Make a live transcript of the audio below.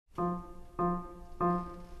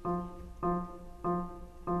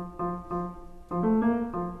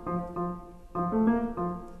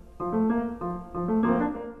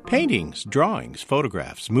Paintings, drawings,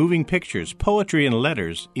 photographs, moving pictures, poetry, and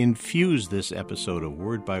letters infuse this episode of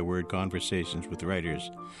word-by-word conversations with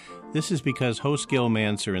writers. This is because host Gil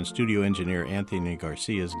Manser and studio engineer Anthony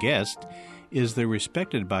Garcia's guest is the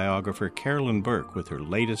respected biographer Carolyn Burke with her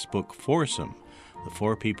latest book, Foursome. The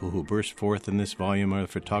four people who burst forth in this volume are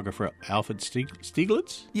photographer Alfred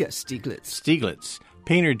Stieglitz? Yes, Stieglitz. Stieglitz,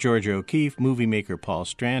 painter Georgia O'Keeffe, movie maker Paul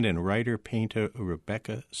Strand, and writer-painter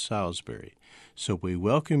Rebecca Salisbury. So we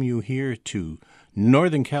welcome you here to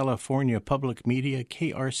Northern California Public Media,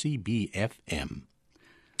 KRCB-FM.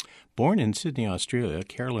 Born in Sydney, Australia,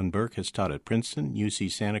 Carolyn Burke has taught at Princeton, UC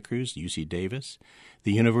Santa Cruz, UC Davis,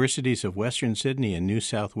 the Universities of Western Sydney and New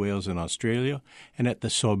South Wales in Australia, and at the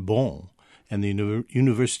Sorbonne and the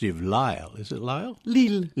University of Lille. Is it Lille?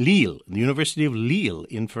 Lille. Lille, the University of Lille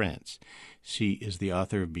in France. She is the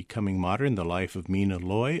author of Becoming Modern, The Life of Mina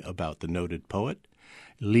Loy, about the noted poet.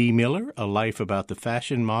 Lee Miller, A Life About the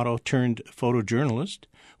Fashion Model Turned Photojournalist,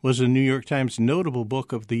 was a New York Times Notable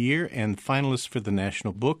Book of the Year and finalist for the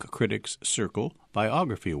National Book Critics Circle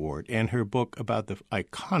Biography Award, and her book about the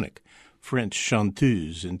iconic French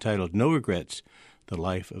chanteuse entitled No Regrets, The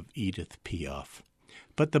Life of Edith Piaf.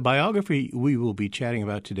 But the biography we will be chatting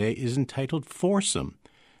about today is entitled Foursome,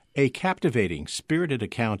 a captivating, spirited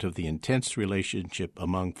account of the intense relationship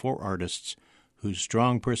among four artists whose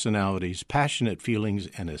strong personalities, passionate feelings,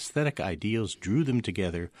 and aesthetic ideals drew them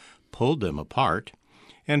together, pulled them apart,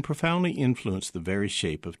 and profoundly influenced the very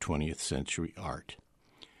shape of 20th century art.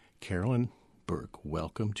 Carolyn Burke,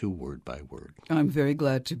 welcome to Word by Word. I'm very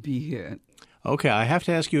glad to be here. Okay, I have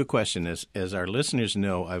to ask you a question. As our listeners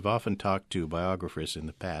know, I've often talked to biographers in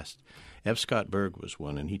the past. F. Scott Berg was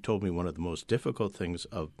one, and he told me one of the most difficult things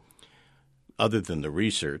other than the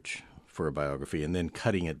research for a biography and then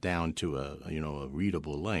cutting it down to a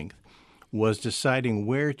readable length, was deciding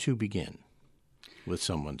where to begin with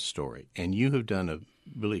someone's story. And you have done a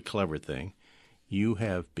really clever thing. You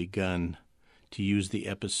have begun to use the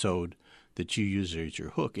episode that you use as your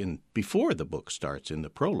hook before the book starts, in the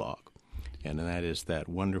prologue. And that is that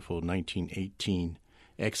wonderful 1918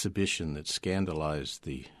 exhibition that scandalized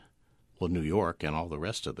New York and all the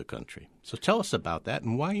rest of the country. So tell us about that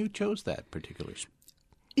and why you chose that particular spot.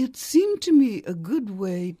 It seemed to me a good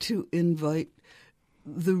way to invite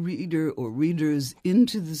the reader or readers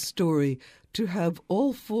into the story to have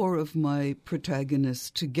all four of my protagonists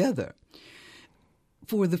together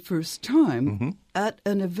for the first time at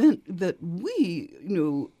an event that we,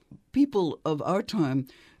 people of our time,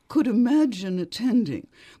 could imagine attending.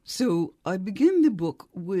 So I begin the book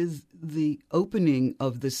with the opening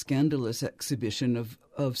of the scandalous exhibition of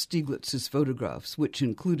Stieglitz's photographs, which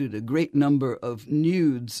included a great number of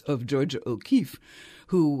nudes of Georgia O'Keeffe,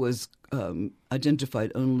 who was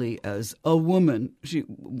identified only as a woman. She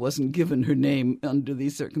wasn't given her name under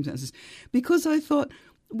these circumstances, because I thought,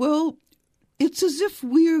 well, it's as if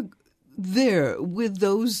we're there with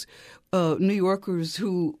those New Yorkers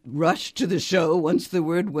who rushed to the show once the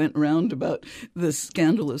word went round about the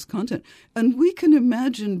scandalous content. And we can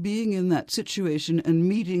imagine being in that situation and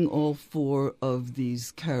meeting all four of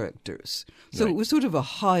these characters. So It was sort of a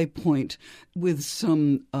high point with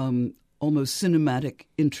some almost cinematic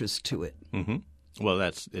interest to it. Mm-hmm. Well,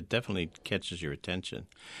 it definitely catches your attention.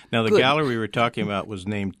 Now, the gallery we were talking about was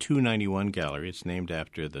named 291 Gallery. It's named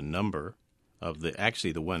after the number of the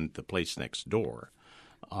place next door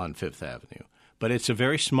on Fifth Avenue. But it's a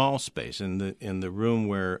very small space, and the room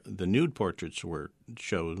where the nude portraits were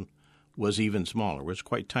shown was even smaller. It was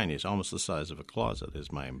quite tiny. It's almost the size of a closet,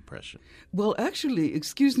 is my impression. Well, actually,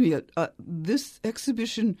 excuse me, this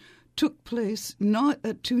exhibition took place not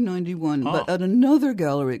at 291, but at another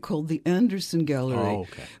gallery called the Anderson Gallery,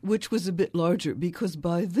 which was a bit larger, because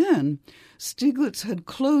by then Stieglitz had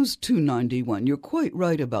closed 291. You're quite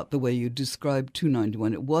right about the way you described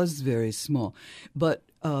 291. It was very small. But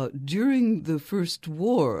during the First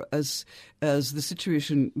War, as the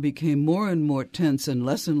situation became more and more tense and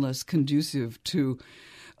less conducive to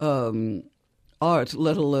art,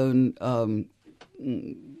 let alone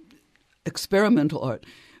experimental art,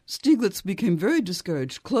 Stieglitz became very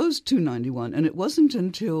discouraged, closed 291, and it wasn't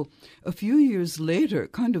until a few years later,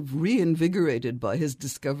 kind of reinvigorated by his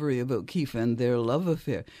discovery of O'Keeffe and their love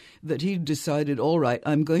affair, that he decided, all right,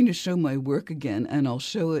 I'm going to show my work again, and I'll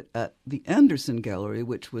show it at the Anderson Gallery,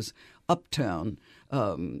 which was uptown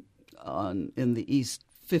in the East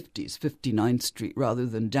 50s, 59th Street, rather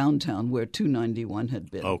than downtown where 291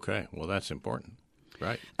 had been. Okay, well, that's important.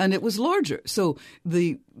 Right. And it was larger. So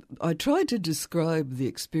I tried to describe the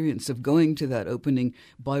experience of going to that opening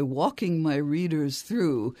by walking my readers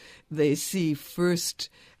through. They see first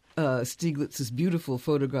Stieglitz's beautiful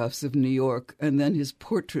photographs of New York and then his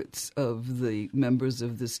portraits of the members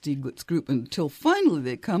of the Stieglitz group until finally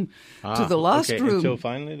they come to the last room. Until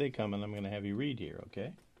finally they come, and I'm going to have you read here,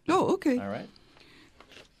 okay? Oh, okay. All right.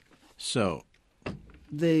 So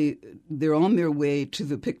they're on their way to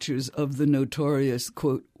the pictures of the notorious,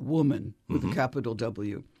 quote, woman with a capital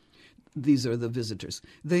W. These are the visitors.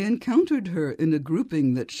 They encountered her in a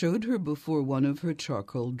grouping that showed her before one of her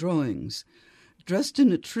charcoal drawings. Dressed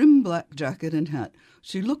in a trim black jacket and hat,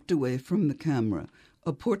 she looked away from the camera,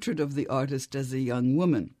 a portrait of the artist as a young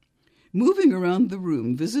woman. Moving around the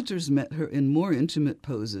room, visitors met her in more intimate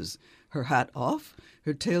poses, her hat off,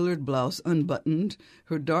 her tailored blouse unbuttoned,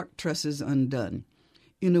 her dark tresses undone.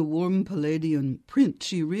 In a warm Palladian print,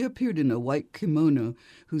 she reappeared in a white kimono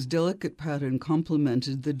whose delicate pattern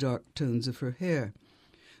complemented the dark tones of her hair.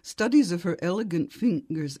 Studies of her elegant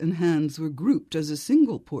fingers and hands were grouped as a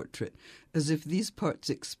single portrait, as if these parts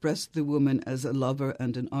expressed the woman as a lover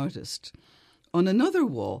and an artist. On another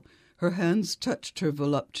wall, her hands touched her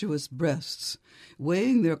voluptuous breasts,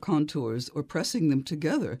 weighing their contours or pressing them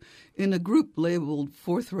together in a group labeled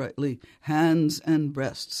forthrightly hands and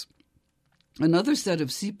breasts. Another set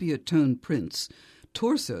of sepia-toned prints,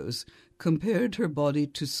 torsos, compared her body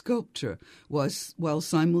to sculpture while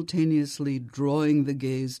simultaneously drawing the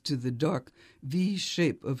gaze to the dark V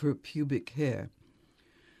shape of her pubic hair.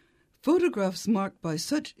 Photographs marked by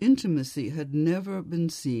such intimacy had never been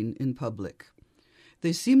seen in public.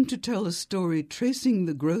 They seemed to tell a story tracing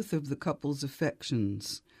the growth of the couple's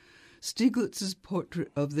affections. Stieglitz's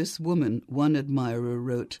portrait of this woman, one admirer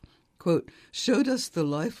wrote, quote, showed us the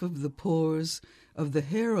life of the pores, of the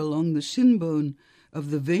hair along the shin bone, of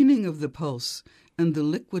the veining of the pulse, and the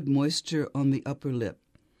liquid moisture on the upper lip.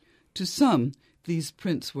 To some, these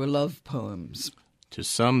prints were love poems. To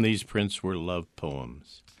some, these prints were love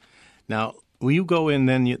poems. Now, when you go in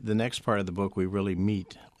then, the next part of the book, we really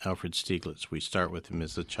meet Alfred Stieglitz. We start with him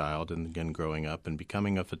as a child and again growing up and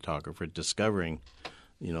becoming a photographer, discovering,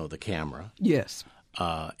 the camera. Yes.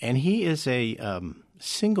 And he is a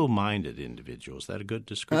single-minded individual. Is that a good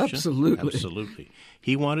description? Absolutely. Absolutely.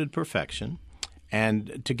 He wanted perfection.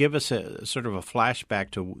 And to give us a sort of a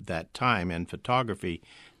flashback to that time in photography,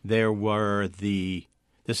 there were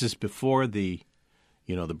this is before the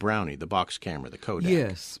Brownie, the box camera, the Kodak.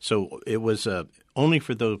 Yes. So it was only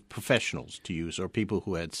for those professionals to use or people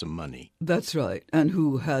who had some money. That's right, and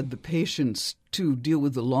who had the patience to deal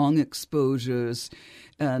with the long exposures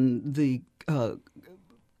and the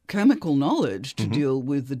chemical knowledge to deal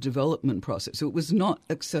with the development process. So it was not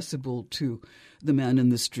accessible to the man in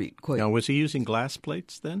the street. Now, was he using glass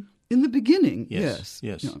plates then? In the beginning, yes.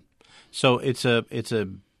 Yes. Yeah. So it's a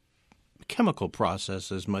chemical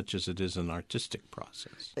process as much as it is an artistic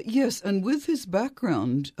process. Yes, and with his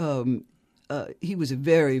background, he was a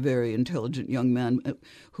very, very intelligent young man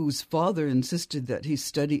whose father insisted that he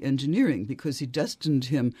study engineering because he destined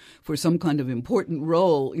him for some kind of important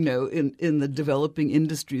role, in the developing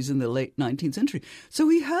industries in the late 19th century. So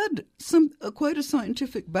he had quite a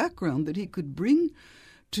scientific background that he could bring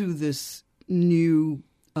to this new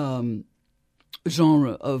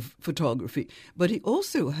genre of photography. But he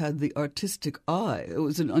also had the artistic eye. It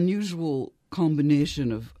was an unusual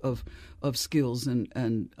combination of skills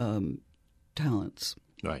and talents.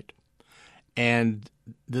 Right. And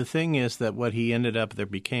the thing is that what he ended up, there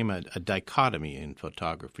became a dichotomy in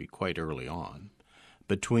photography quite early on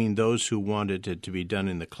between those who wanted it to be done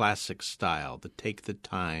in the classic style, to take the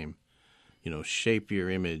time, shape your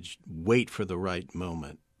image, wait for the right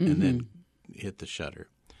moment, and then hit the shutter.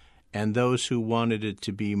 And those who wanted it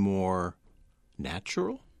to be more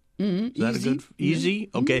natural. Is that easy. a good easy?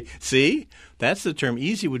 Okay. See? That's the term.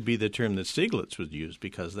 Easy would be the term that Stieglitz would use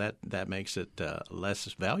because that makes it less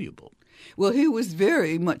valuable. Well, he was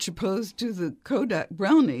very much opposed to the Kodak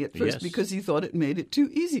Brownie at first Yes. because he thought it made it too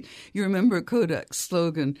easy. You remember Kodak's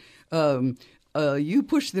slogan, you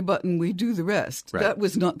push the button, we do the rest. Right. That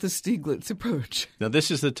was not the Stieglitz approach. Now,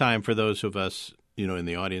 this is the time for those of us, in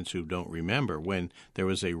the audience who don't remember, when there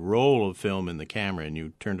was a roll of film in the camera and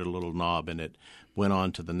you turned a little knob and it went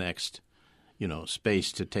on to the next,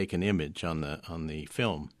 space to take an image on the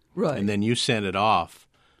film. Right. And then you sent it off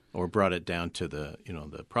or brought it down to the,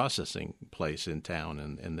 the processing place in town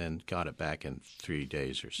and then got it back in 3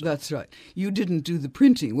 days or so. That's right. You didn't do the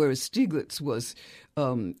printing, whereas Stieglitz was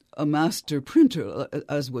a master printer,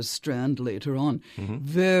 as was Strand later on,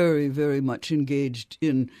 very, very much engaged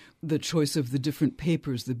in the choice of the different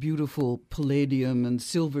papers, the beautiful palladium and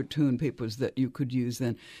silver tone papers that you could use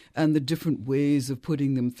then, and the different ways of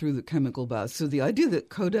putting them through the chemical bath. So the idea that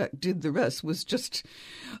Kodak did the rest was just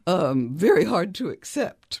very hard to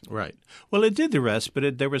accept. Right. Well, it did the rest,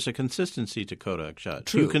 but there was a consistency to Kodak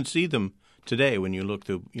shots. True. You can see them today when you look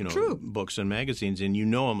through, True. books and magazines, and you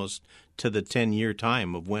know almost to the 10-year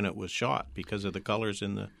time of when it was shot because of the colors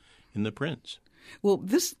in the prints. Well,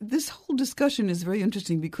 this whole discussion is very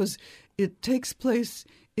interesting because it takes place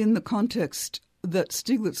in the context that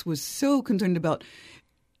Stieglitz was so concerned about,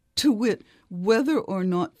 to wit, whether or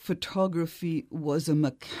not photography was a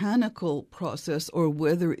mechanical process or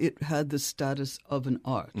whether it had the status of an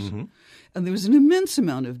art. Mm-hmm. And there was an immense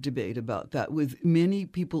amount of debate about that with many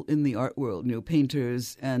people in the art world,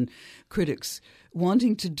 painters and critics,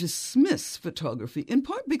 wanting to dismiss photography, in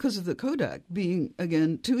part because of the Kodak being,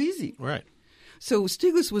 again, too easy. Right. So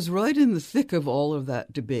Stieglitz was right in the thick of all of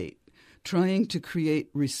that debate, trying to create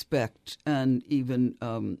respect and even,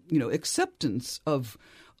 acceptance of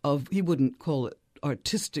he wouldn't call it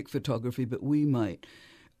artistic photography, but we might,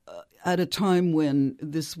 at a time when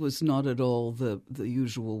this was not at all the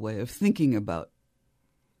usual way of thinking about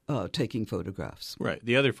taking photographs. Right.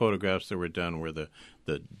 The other photographs that were done were the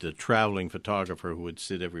traveling photographer who would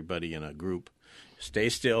sit everybody in a group. Stay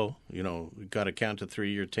still, got to count to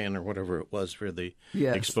 3 or 10 or whatever it was for the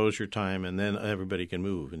exposure time, and then everybody can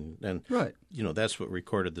move. And right. That's what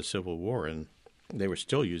recorded the Civil War, and they were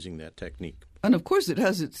still using that technique. And of course it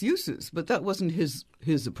has its uses, but that wasn't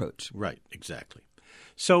his approach. Right, exactly.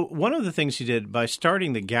 So one of the things he did by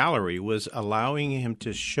starting the gallery was allowing him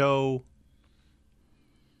to show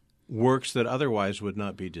works that otherwise would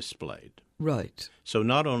not be displayed. Right. So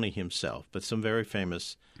not only himself, but some very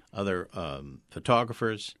famous other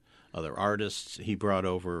photographers, other artists. He brought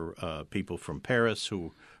over people from Paris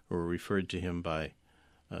who were referred to him by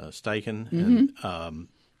Steichen. Mm-hmm. And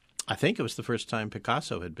I think it was the first time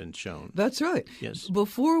Picasso had been shown. That's right. Yes.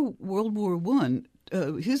 Before World War I,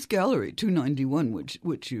 his gallery, 291,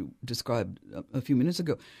 which you described a few minutes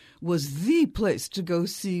ago, was the place to go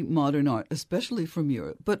see modern art, especially from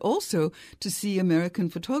Europe, but also to see American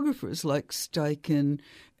photographers like Steichen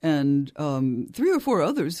and 3 or 4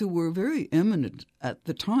 others who were very eminent at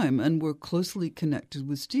the time and were closely connected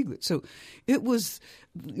with Stieglitz. So it was,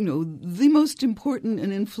 the most important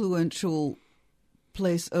and influential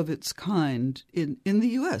place of its kind in the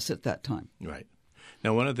U.S. at that time. Right.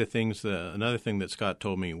 Now, another thing that Scott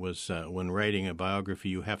told me was when writing a biography,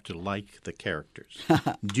 you have to like the characters.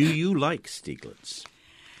 Do you like Stieglitz?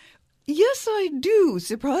 Yes, I do,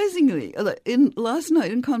 surprisingly. Last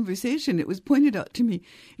night in conversation, it was pointed out to me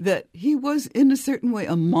that he was, in a certain way,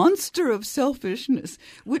 a monster of selfishness,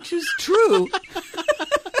 which is true.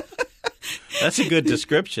 That's a good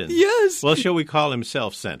description. Yes. Well, shall we call him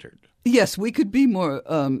self-centered? Yes, we could be more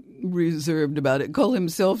reserved about it, call him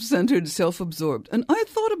self-centered, self-absorbed. And I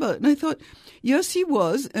thought about it, and I thought, yes, he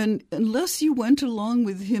was, and unless you went along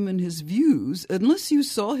with him and his views, unless you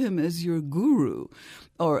saw him as your guru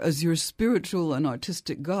or as your spiritual and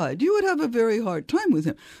artistic guide, you would have a very hard time with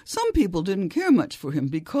him. Some people didn't care much for him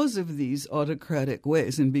because of these autocratic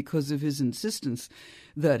ways and because of his insistence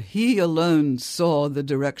that he alone saw the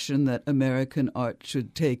direction that American art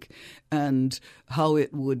should take and how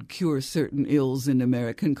it would cure certain ills in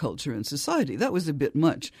American culture and society. That was a bit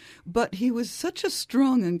much. But he was such a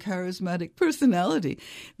strong and charismatic personality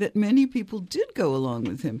that many people did go along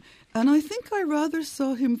with him. And I think I rather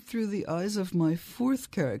saw him through the eyes of my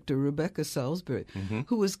 4th character, Rebecca Salisbury,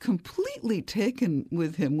 who was completely taken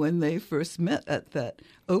with him when they first met at that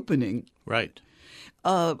opening. Right.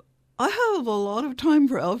 I have a lot of time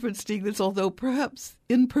for Alfred Stieglitz, although perhaps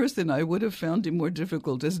in person I would have found him more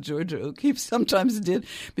difficult, as Georgia O'Keeffe sometimes did,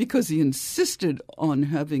 because he insisted on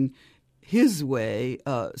having his way,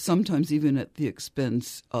 sometimes even at the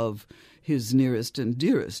expense of his nearest and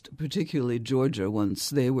dearest, particularly Georgia, once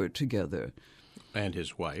they were together. And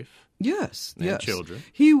his wife. Yes, and yes. Children.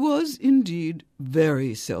 He was indeed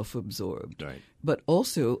very self-absorbed, right, but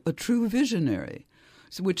also a true visionary.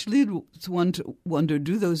 So which leads one to wonder,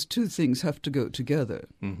 do those two things have to go together?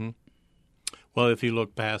 Mm-hmm. Well, if you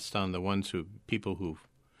look past on the people who've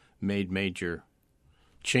made major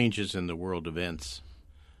changes in the world events,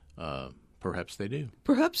 perhaps they do.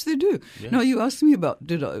 Perhaps they do. Yeah. Now, you asked me about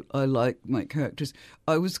did I like my characters.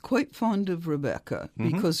 I was quite fond of Rebecca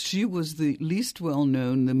because she was the least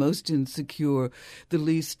well-known, the most insecure, the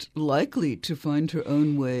least likely to find her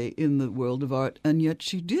own way in the world of art, and yet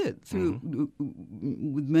she did,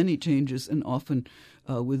 with many changes and often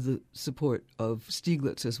with the support of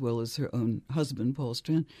Stieglitz as well as her own husband, Paul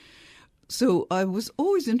Strand. So I was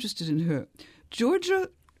always interested in her. Georgia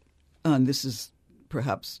and this is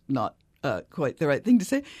perhaps not quite the right thing to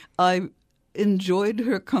say, I enjoyed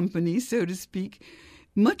her company, so to speak,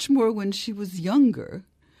 much more when she was younger,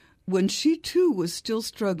 when she too was still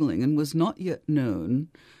struggling and was not yet known.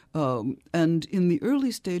 And in the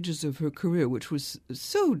early stages of her career, which was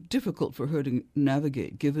so difficult for her to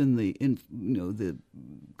navigate, given the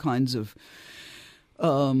kinds of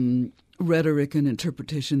rhetoric and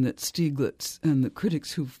interpretation that Stieglitz and the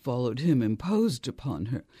critics who followed him imposed upon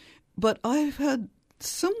her. But I've had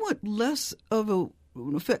somewhat less of an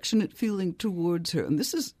affectionate feeling towards her, and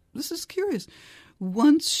this is curious.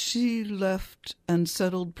 Once she left and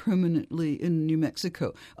settled permanently in New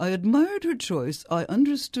Mexico, I admired her choice. I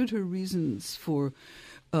understood her reasons for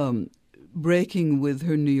breaking with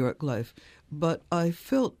her New York life, but I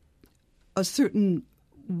felt a certain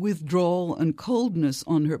withdrawal and coldness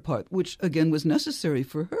on her part, which, again, was necessary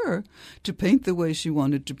for her to paint the way she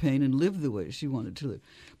wanted to paint and live the way she wanted to live.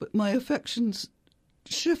 But my affections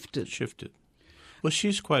shifted. Well,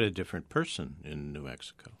 she's quite a different person in New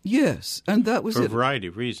Mexico. Yes, and that was for a variety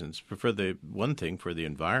of reasons. For the one thing, for the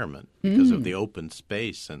environment, because of the open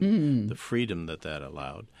space and the freedom that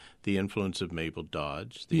allowed, the influence of Mabel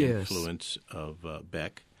Dodge, the influence of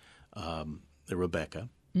Rebecca,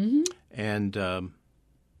 and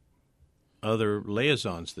other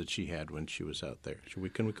liaisons that she had when she was out there.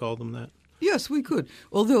 Can we call them that? Yes, we could.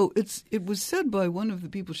 Although it was said by one of the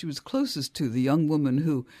people she was closest to, the young woman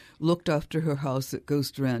who looked after her house at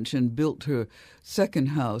Ghost Ranch and built her second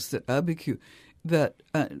house at Abiquiu, that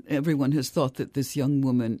everyone has thought that this young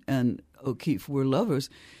woman and O'Keeffe were lovers.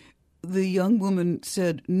 The young woman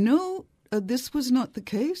said, no, this was not the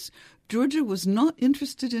case. Georgia was not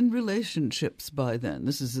interested in relationships by then.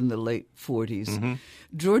 This is in the late 40s. Mm-hmm.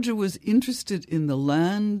 Georgia was interested in the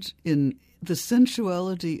land, in the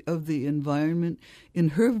sensuality of the environment, in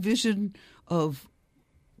her vision of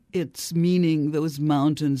its meaning, those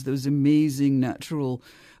mountains, those amazing natural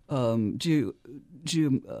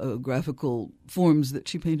geographical forms that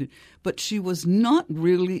she painted. But she was not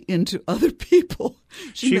really into other people.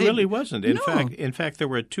 She really wasn't. In fact, there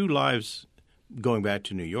were two lives going back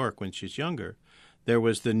to New York when she's younger. There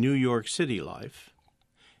was the New York City life,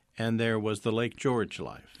 and there was the Lake George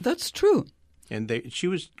life. That's true. And she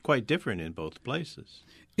was quite different in both places.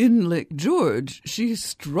 In Lake George, she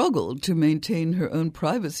struggled to maintain her own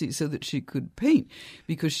privacy so that she could paint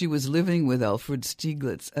because she was living with Alfred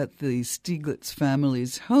Stieglitz at the Stieglitz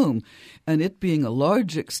family's home. And it being a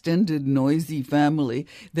large, extended, noisy family,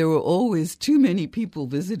 there were always too many people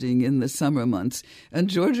visiting in the summer months. And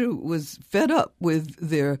Georgia was fed up with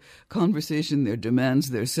their conversation, their demands,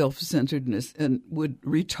 their self-centeredness, and would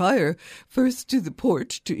retire first to the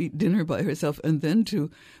porch to eat dinner by herself and then to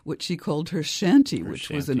what she called her shanty, which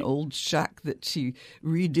was an old shack that she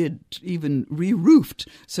redid, even re-roofed,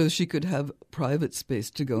 so she could have private space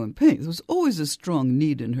to go and paint. There was always a strong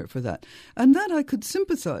need in her for that. And that I could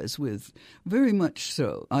sympathize with, very much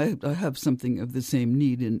so. I have something of the same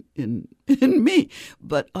need in me,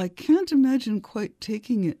 but I can't imagine quite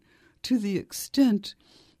taking it to the extent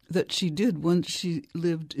that she did once she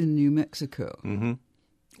lived in New Mexico. Mm-hmm.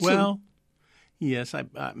 Well, yes,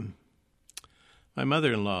 my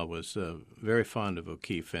mother-in-law was very fond of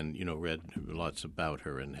O'Keeffe and, read lots about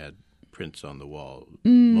her and had prints on the wall,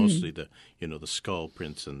 mostly the skull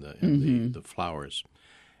prints and the flowers.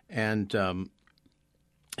 And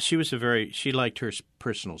she liked her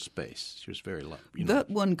personal space. She was very That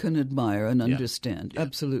one can admire and understand,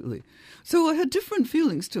 absolutely. So I had different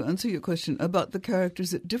feelings, to answer your question, about the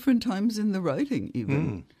characters at different times in the writing,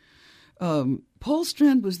 even. Paul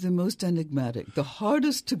Strand was the most enigmatic, the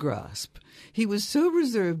hardest to grasp. He was so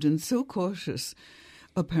reserved and so cautious,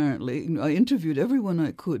 apparently. I interviewed everyone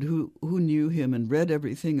I could who knew him and read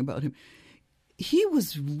everything about him. He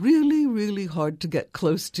was really, really hard to get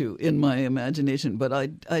close to in my imagination, but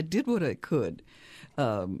I did what I could.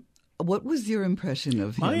 What was your impression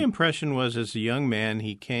of him? My impression was, as a young man,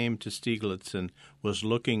 he came to Stieglitz and was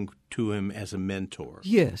looking to him as a mentor.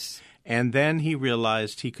 Yes. And then he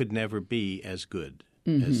realized he could never be as good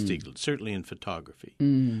as Stieglitz, certainly in photography.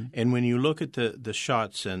 And when you look at the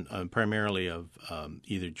shots, and primarily of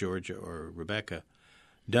either Georgia or Rebecca,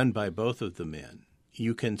 done by both of the men,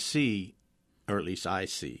 you can see, or at least I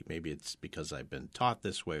see, maybe it's because I've been taught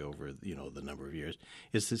this way over the number of years,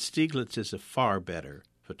 is that Stieglitz is a far better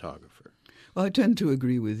photographer. Well, I tend to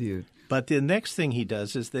agree with you. But the next thing he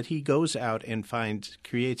does is that he goes out and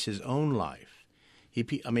creates his own life.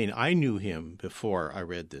 I knew him before I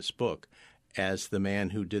read this book as the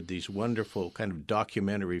man who did these wonderful kind of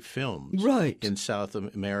documentary films in South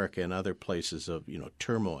America and other places of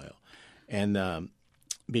turmoil. And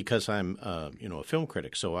because I'm a film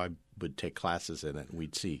critic, so I would take classes in it, and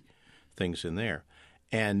we'd see things in there.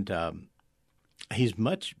 And he's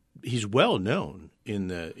well known in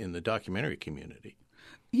the documentary community.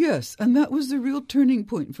 Yes, and that was the real turning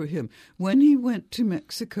point for him. When he went to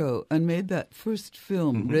Mexico and made that first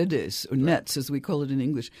film, Redes, or Nets as we call it in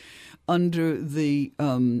English, under the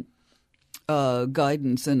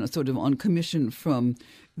guidance and sort of on commission from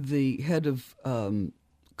the head of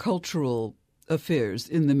cultural affairs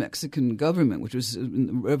in the Mexican government, which was in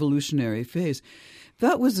the revolutionary phase,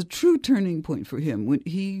 that was a true turning point for him when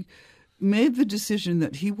he made the decision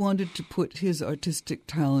that he wanted to put his artistic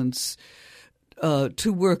talents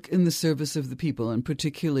to work in the service of the people, and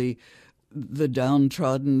particularly the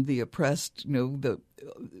downtrodden, the oppressed, the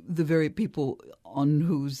very people on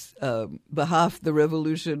whose behalf the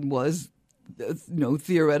revolution was,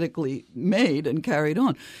 theoretically made and carried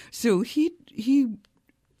on. So he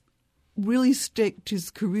really staked his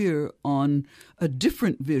career on a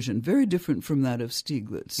different vision, very different from that of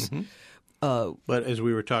Stieglitz. But as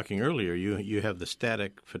we were talking earlier, you have the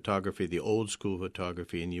static photography, the old school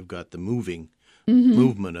photography, and you've got the movement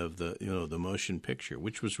of the motion picture,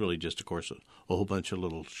 which was really just, of course, a whole bunch of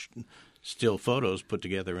little still photos put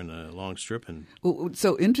together in a long strip. And well, it's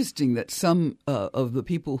so interesting that some of the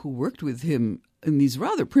people who worked with him in these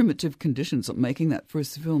rather primitive conditions of making that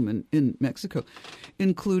first film in Mexico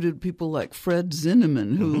included people like Fred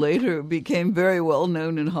Zinnemann, who later became very well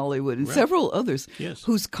known in Hollywood, and several others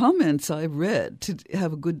whose comments I read to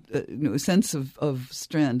have a good sense of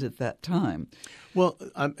Strand at that time. Well,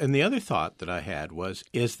 and the other thought that I had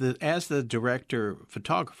is that as the director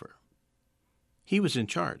photographer, he was in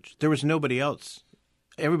charge. There was nobody else.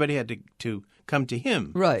 Everybody had to come to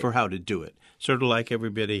him for how to do it. Sort of like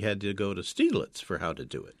everybody had to go to Stieglitz for how to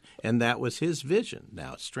do it. And that was his vision.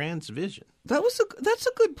 Now, Strand's vision. That's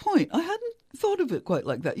a good point. I hadn't thought of it quite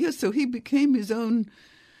like that. Yes, so he became his own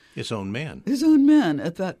man. His own man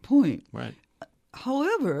at that point. Right.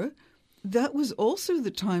 However, that was also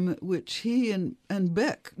the time at which he and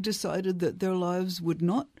Beck decided that their lives would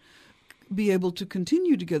not be able to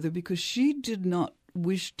continue together because she did not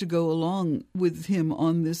wish to go along with him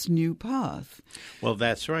on this new path. Well,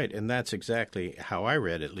 that's right. And that's exactly how I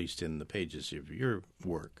read, at least in the pages of your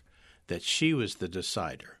work, that she was the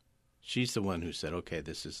decider. She's the one who said, okay,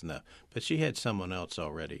 this is enough. But she had someone else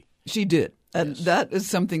already. She did. And that is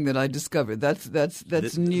something that I discovered.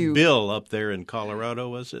 That's new. Bill up there in Colorado,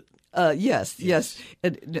 was it? Yes.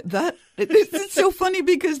 And it's so funny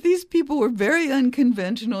because these people were very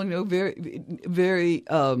unconventional, very, very,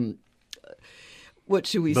 what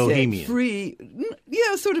should we bohemian. Say? Free.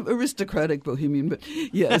 Yeah, sort of aristocratic bohemian, but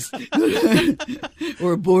yes.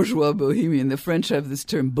 Or bourgeois bohemian. The French have this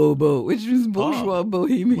term bobo, which is bourgeois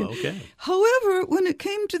bohemian. Well, okay. However, when it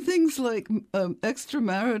came to things like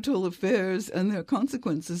extramarital affairs and their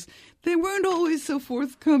consequences, they weren't always so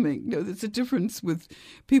forthcoming. There's a difference with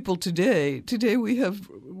people today. Today we have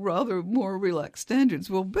rather more relaxed standards.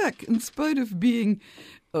 Well, Beck, in spite of being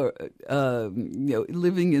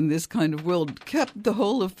living in this kind of world, kept the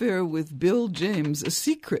whole affair with Bill James a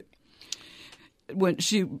secret. When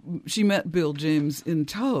she met Bill James in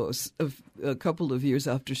Taos a couple of years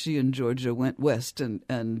after she and Georgia went west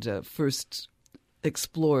and first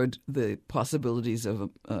explored the possibilities of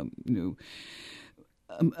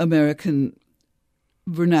American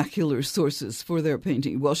vernacular sources for their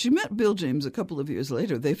painting. Well, she met Bill James a couple of years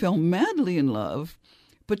later. They fell madly in love.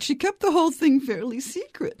 But she kept the whole thing fairly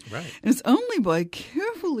secret. Right. And it's only by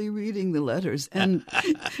carefully reading the letters and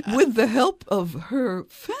with the help of her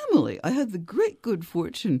family. I had the great good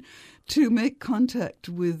fortune to make contact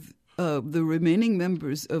with the remaining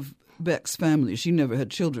members of Beck's family. She never had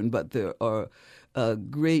children, but there are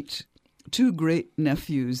two great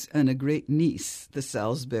nephews and a great niece, the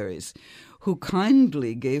Salisburys, who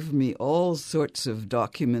kindly gave me all sorts of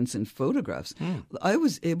documents and photographs. I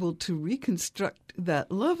was able to reconstruct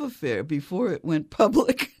that love affair before it went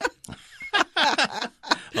public.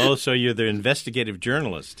 Oh, so you're the investigative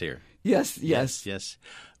journalist here. Yes.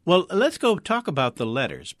 Well, let's go talk about the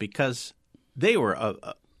letters, because they were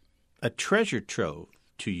a treasure trove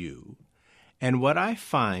to you. And what I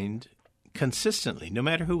find consistently, no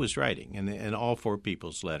matter who was writing, and all four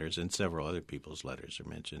people's letters and several other people's letters are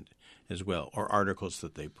mentioned as well, or articles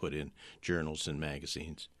that they put in journals and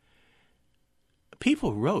magazines,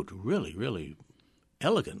 people wrote really, really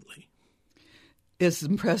elegantly. It's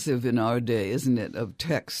impressive in our day, isn't it, of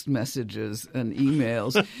text messages and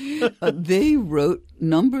emails. They wrote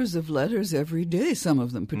numbers of letters every day, some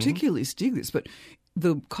of them, particularly Stieglitz. But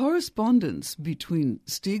the correspondence between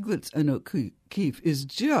Stieglitz and O'Keeffe is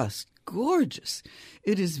just gorgeous.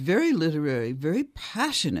 It is very literary, very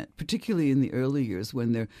passionate, particularly in the early years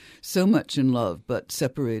when they're so much in love but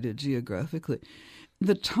separated geographically.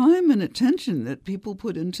 The time and attention that people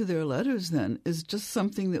put into their letters then is just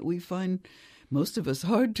something that we find most of us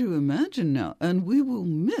hard to imagine now, and we will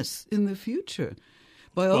miss in the future.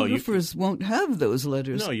 Biographers won't have those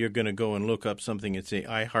letters. No, you're going to go and look up something and say,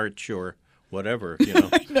 I heart your whatever, you know.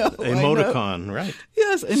 Emoticon, right?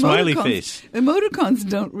 Yes, smiley face. Emoticons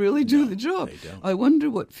don't really do the job. They don't. I wonder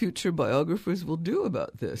what future biographers will do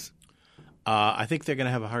about this. I think they're going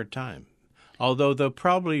to have a hard time. Although they'll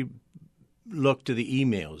probably look to the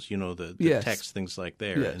emails, you know, the Yes. text, things like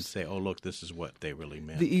that, Yes. and say, oh, look, this is what they really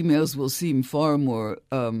meant. The emails will seem far more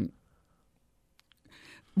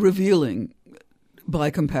revealing by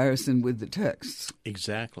comparison with the texts.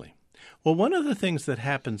 Exactly. Well, one of the things that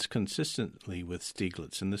happens consistently with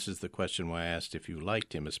Stieglitz, and this is the question why I asked if you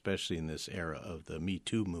liked him, especially in this era of the Me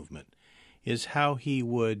Too movement, is how he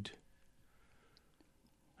would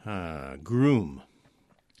groom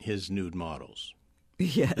his nude models.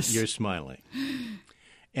 Yes. You're smiling.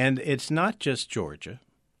 And it's not just Georgia.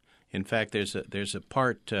 In fact, there's a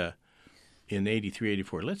part in 83,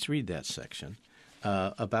 84. Let's read that section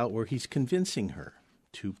about where he's convincing her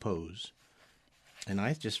to pose. And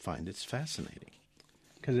I just find it's fascinating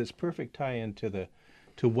because it's perfect tie-in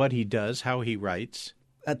to what he does, how he writes.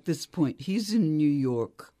 At this point, he's in New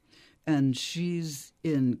York and she's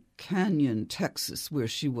in Canyon, Texas, where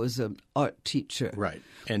she was an art teacher. Right.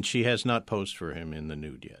 And she has not posed for him in the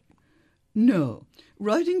nude yet. No.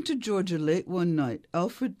 Writing to Georgia late one night,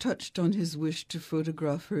 Alfred touched on his wish to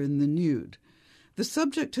photograph her in the nude. The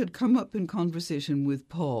subject had come up in conversation with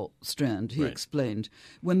Paul Strand, he explained,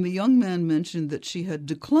 when the young man mentioned that she had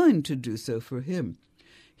declined to do so for him.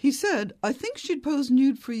 He said, I think she'd pose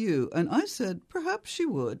nude for you, and I said, perhaps she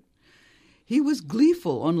would. He was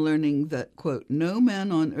gleeful on learning that, quote, no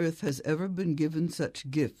man on earth has ever been given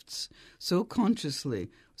such gifts, so consciously,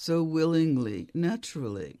 so willingly,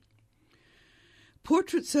 naturally.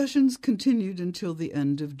 Portrait sessions continued until the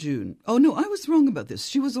end of June. Oh, no, I was wrong about this.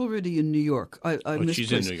 She was already in New York. I misplaced.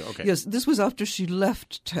 She's in New York, okay. Yes, this was after she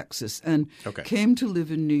left Texas and came to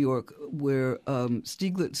live in New York, where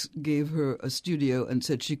Stieglitz gave her a studio and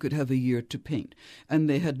said she could have a year to paint. And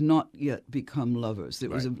they had not yet become lovers.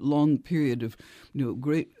 There was a long period of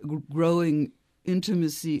great growing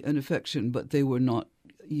intimacy and affection, but they were not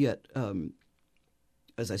yet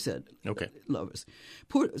as I said, lovers.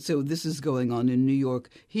 So this is going on in New York.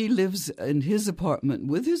 He lives in his apartment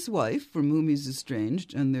with his wife, from whom he's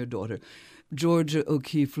estranged, and their daughter. Georgia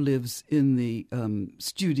O'Keeffe lives in the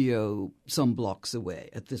studio some blocks away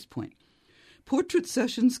at this point. Portrait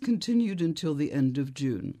sessions continued until the end of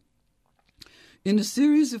June. In a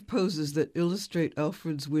series of poses that illustrate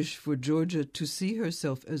Alfred's wish for Georgia to see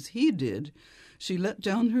herself as he did, she let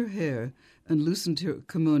down her hair and loosened her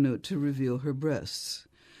kimono to reveal her breasts.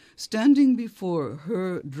 Standing before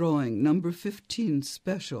her drawing, number 15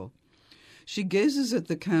 special, she gazes at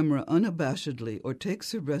the camera unabashedly or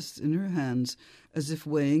takes her breasts in her hands as if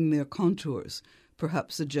weighing their contours,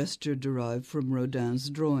 perhaps a gesture derived from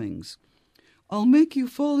Rodin's drawings. I'll make you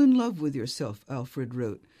fall in love with yourself, Alfred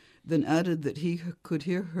wrote, then added that he could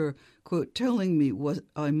hear her, quote, telling me what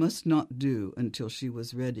I must not do until she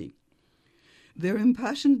was ready. Their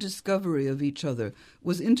impassioned discovery of each other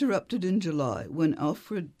was interrupted in July when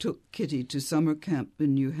Alfred took Kitty to summer camp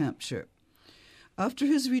in New Hampshire. After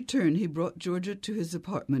his return, he brought Georgia to his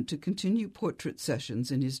apartment to continue portrait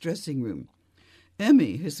sessions in his dressing room.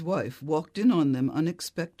 Emmy, his wife, walked in on them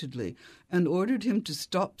unexpectedly and ordered him to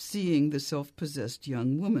stop seeing the self-possessed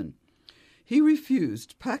young woman. He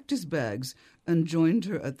refused, packed his bags, and joined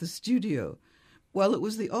her at the studio. While it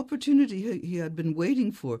was the opportunity he had been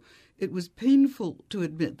waiting for, it was painful to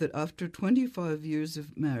admit that after 25 years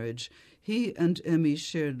of marriage, he and Emmy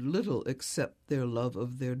shared little except their love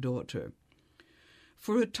of their daughter.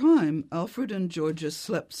 For a time, Alfred and Georgia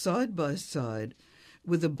slept side by side,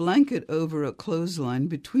 with a blanket over a clothesline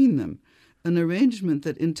between them, an arrangement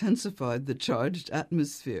that intensified the charged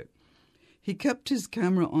atmosphere. He kept his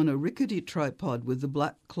camera on a rickety tripod with the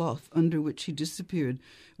black cloth under which he disappeared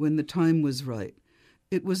when the time was right.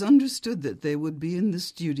 It was understood that they would be in the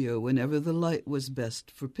studio whenever the light was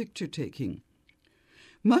best for picture-taking.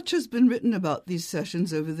 Much has been written about these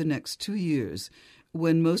sessions over the next 2 years,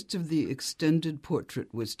 when most of the extended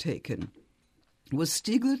portrait was taken. Was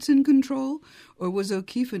Stieglitz in control, or was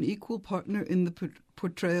O'Keeffe an equal partner in the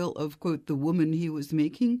portrayal of, quote, the woman he was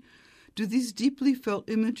making? Do these deeply felt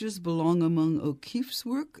images belong among O'Keeffe's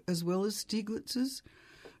work as well as Stieglitz's?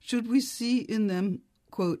 Should we see in them,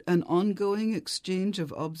 quote, an ongoing exchange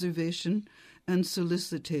of observation and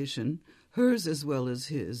solicitation, hers as well as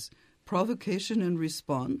his, provocation and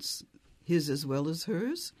response, his as well as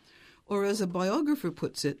hers, or as a biographer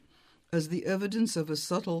puts it, as the evidence of a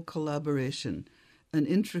subtle collaboration, an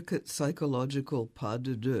intricate psychological pas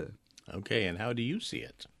de deux. Okay, and how do you see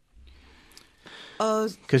it?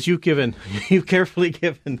 Because you've carefully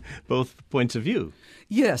given both points of view.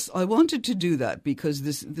 Yes, I wanted to do that because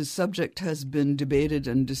this subject has been debated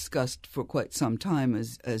and discussed for quite some time,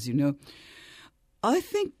 as you know. I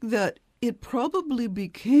think that it probably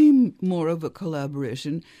became more of a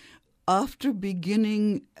collaboration after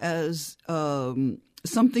beginning as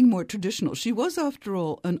something more traditional. She was, after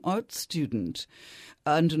all, an art student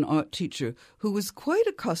and an art teacher who was quite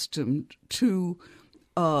accustomed to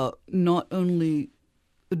not only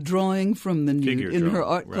drawing from the nude in her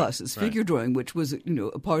art classes, figure drawing, which was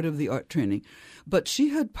a part of the art training, but she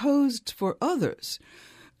had posed for others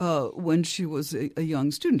when she was a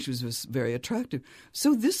young student. She was very attractive.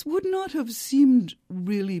 So this would not have seemed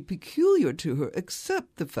really peculiar to her,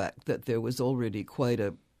 except the fact that there was already quite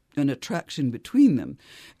an attraction between them.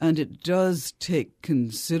 And it does take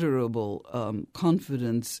considerable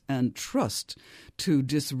confidence and trust to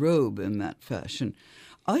disrobe in that fashion.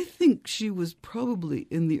 I think she was probably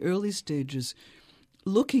in the early stages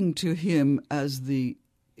looking to him as the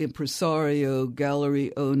impresario,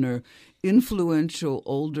 gallery owner, influential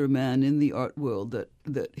older man in the art world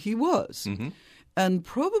that he was. Mm-hmm. And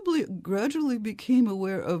probably gradually became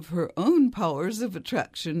aware of her own powers of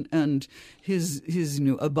attraction and his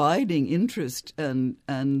abiding interest and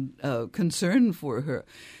concern for her.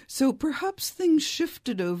 So perhaps things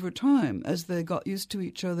shifted over time as they got used to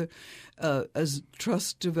each other, as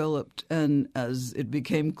trust developed, and as it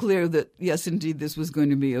became clear that, yes, indeed, this was going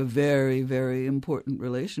to be a very, very important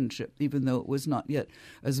relationship, even though it was not yet,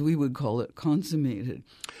 as we would call it, consummated.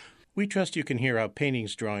 We trust you can hear how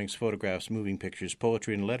paintings, drawings, photographs, moving pictures,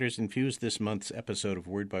 poetry, and letters infuse this month's episode of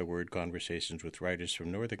Word by Word Conversations with Writers from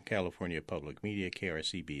Northern California Public Media,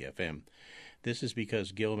 KRCB-FM. This is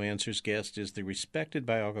because Gil Manser's guest is the respected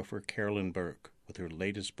biographer Carolyn Burke, with her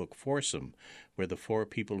latest book, Foursome, where the four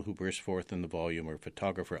people who burst forth in the volume are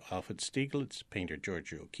photographer Alfred Stieglitz, painter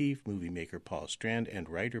Georgia O'Keeffe, movie maker Paul Strand, and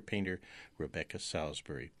writer-painter Rebecca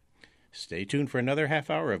Salisbury. Stay tuned for another half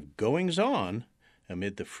hour of goings-on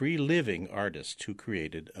amid the free-living artists who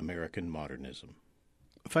created American modernism.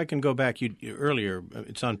 If I can go back, earlier,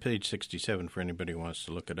 it's on page 67 for anybody who wants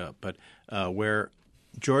to look it up, but where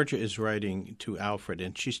Georgia is writing to Alfred,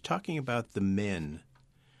 and she's talking about the men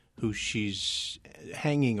who she's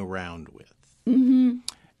hanging around with. Mm-hmm.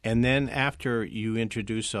 And then after you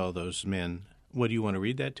introduce all those men, what do you want to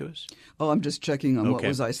read that to us? Oh, I'm just checking on what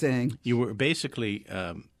was I saying. You were basically,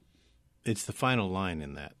 it's the final line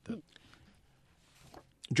in that.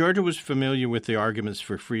 Georgia was familiar with the arguments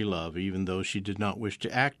for free love, even though she did not wish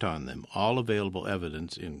to act on them. All available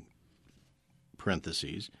evidence, in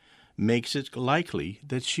parentheses, makes it likely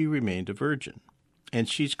that she remained a virgin. And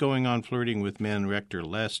she's going on flirting with men Rector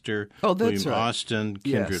Lester, William Austin,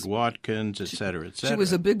 Kindred Watkins, et cetera, et cetera. She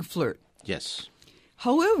was a big flirt. Yes.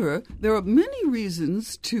 However, there are many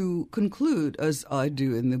reasons to conclude, as I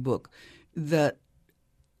do in the book, that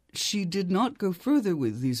she did not go further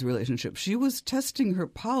with these relationships. She was testing her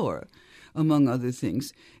power, among other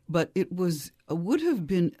things, but it would have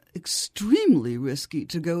been extremely risky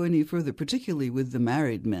to go any further, particularly with the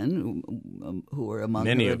married men who were among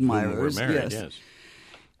her admirers. Many of whom were married, yes.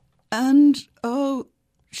 And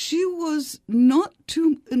she was not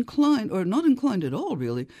inclined at all,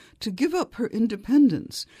 really, to give up her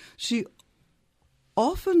independence. She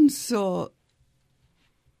often saw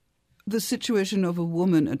the situation of a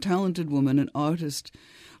woman, a talented woman, an artist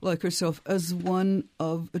like herself, as one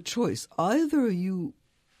of a choice. Either you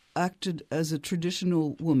acted as a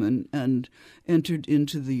traditional woman and entered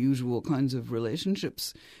into the usual kinds of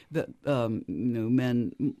relationships that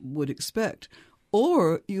men would expect,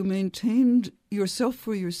 or you maintained yourself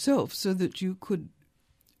for yourself so that you could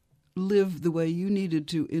live the way you needed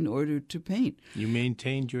to in order to paint. You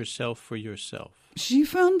maintained yourself for yourself. She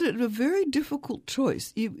found it a very difficult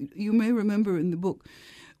choice. You may remember in the book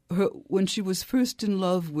when she was first in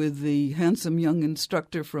love with the handsome young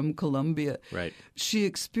instructor from Columbia. Right. She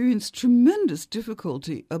experienced tremendous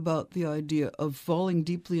difficulty about the idea of falling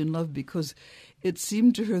deeply in love because it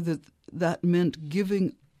seemed to her that meant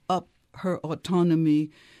giving up her autonomy,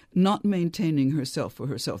 not maintaining herself for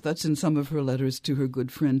herself. That's in some of her letters to her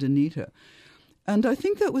good friend Anita. And I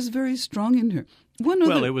think that was very strong in her.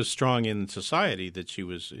 Well, it was strong in society that she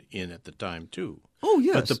was in at the time, too. Oh,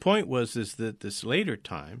 yes. But the point is that this later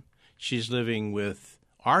time, she's living with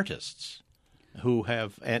artists who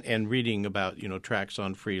have and reading about tracks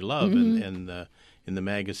on free love and in the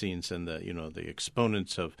magazines and the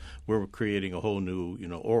exponents of we're creating a whole new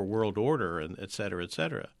or world order and et cetera, et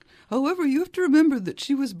cetera. However, you have to remember that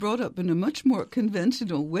she was brought up in a much more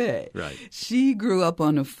conventional way. Right. She grew up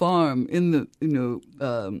on a farm in the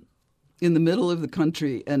in the middle of the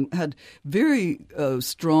country and had very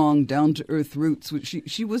strong, down-to-earth roots. Which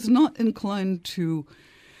she was not inclined to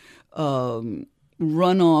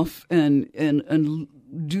run off and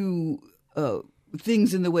do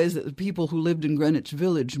things in the ways that the people who lived in Greenwich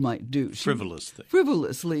Village might do.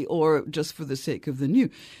 Frivolously, or just for the sake of the new.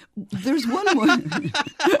 There's one more.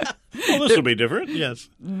 Well, this will be different, yes.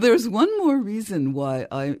 There's one more reason why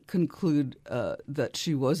I conclude that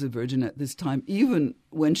she was a virgin at this time, even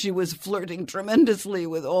when she was flirting tremendously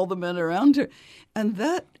with all the men around her. And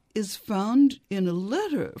that is found in a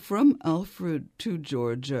letter from Alfred to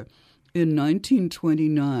Georgia in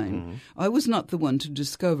 1929. Mm-hmm. I was not the one to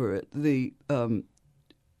discover it. The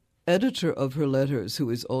editor of her letters, who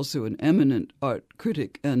is also an eminent art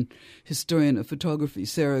critic and historian of photography,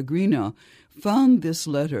 Sarah Greenough, found this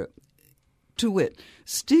letter. To wit,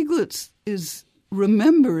 Stieglitz is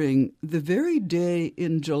remembering the very day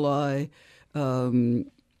in July, 9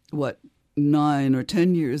 or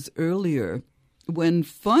 10 years earlier, when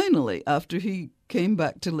finally, after he came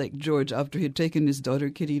back to Lake George, after he had taken his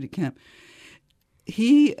daughter Kitty to camp,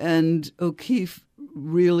 he and O'Keeffe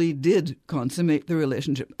really did consummate the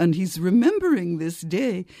relationship. And he's remembering this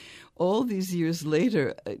day all these years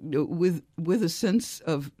later with a sense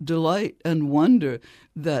of delight and wonder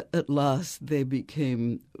that at last they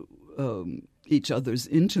became each other's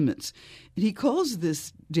intimates. He calls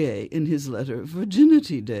this day in his letter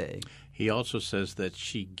Virginity Day. He also says that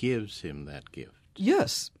she gives him that gift.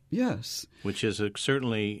 Yes, yes. Which is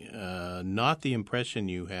certainly not the impression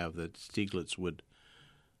you have that Stieglitz would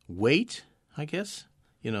wait, I guess.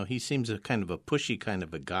 He seems a kind of a pushy kind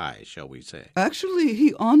of a guy, shall we say. Actually,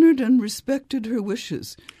 he honored and respected her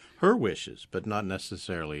wishes. Her wishes, but not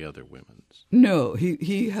necessarily other women's. No,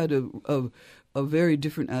 he had a very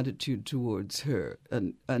different attitude towards her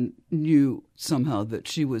and knew somehow that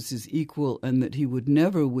she was his equal and that he would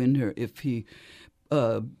never win her if he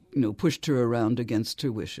pushed her around against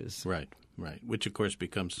her wishes. Right. Which, of course,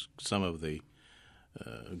 becomes some of the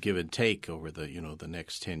give and take over the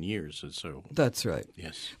next 10 years or so. That's right.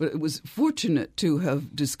 Yes. But it was fortunate to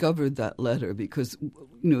have discovered that letter because,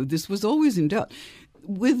 this was always in doubt.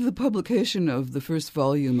 With the publication of the first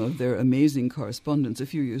volume of their amazing correspondence a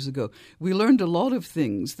few years ago, we learned a lot of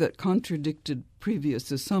things that contradicted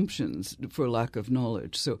previous assumptions for lack of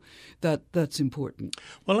knowledge. So that's important.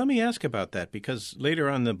 Well, let me ask about that because later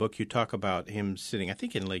on in the book you talk about him sitting, I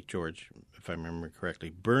think in Lake George, if I remember correctly,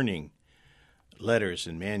 burning letters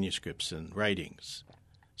and manuscripts and writings.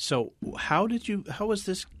 So how was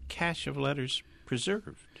this cache of letters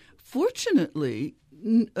preserved? Fortunately,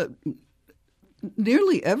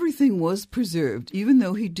 nearly everything was preserved, even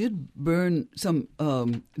though he did burn some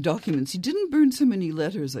documents. He didn't burn so many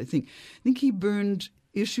letters, I think. I think he burned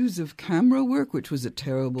issues of Camera Work, which was a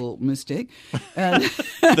terrible mistake. And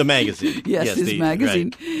the magazine. Yes, his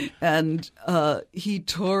magazine. Right. And he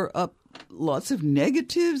tore up lots of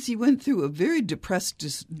negatives. He went through a very depressed,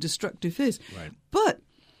 destructive phase. Right. But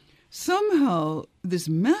somehow this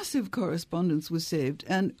massive correspondence was saved,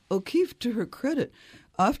 and O'Keeffe, to her credit,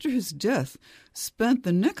 after his death, spent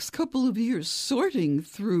the next couple of years sorting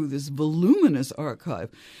through this voluminous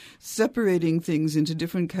archive, separating things into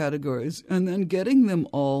different categories, and then getting them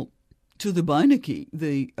all to the Beinecke,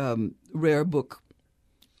 the rare book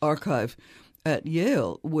archive at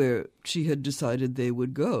Yale, where she had decided they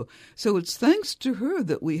would go. So it's thanks to her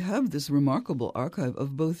that we have this remarkable archive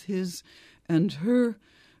of both his and her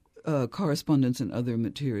correspondence and other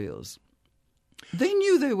materials. They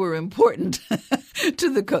knew they were important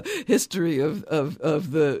to the history of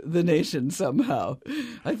the nation somehow.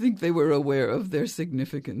 I think they were aware of their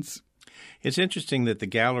significance. It's interesting that the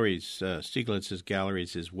galleries, Stieglitz's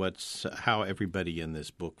galleries, is how everybody in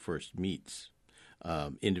this book first meets,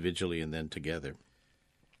 individually and then together.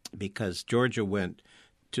 Because Georgia went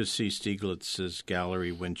to see Stieglitz's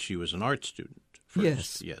gallery when she was an art student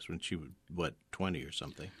first. Yes, when she was, 20 or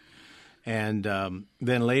something. And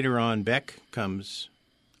then later on, Beck comes.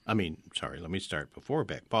 Let me start before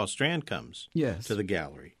Beck. Paul Strand comes to the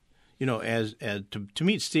gallery. As to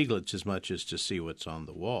meet Stieglitz as much as to see what's on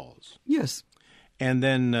the walls. Yes. And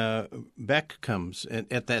then Beck comes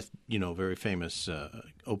at that very famous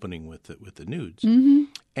opening with the nudes. Mm-hmm.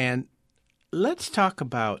 And let's talk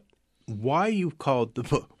about why you called the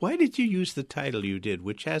book. Why did you use the title you did,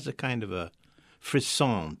 which has a kind of a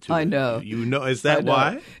frisson to it? I know. Is that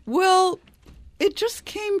why? Well, It just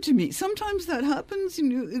came to me. Sometimes that happens,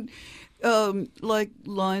 like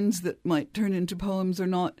lines that might turn into poems or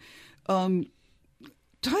not.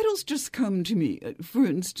 Titles just come to me. For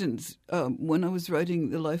instance, when I was writing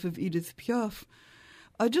The Life of Edith Piaf,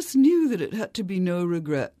 I just knew that it had to be No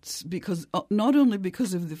Regrets, because not only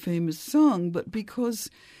because of the famous song, but because,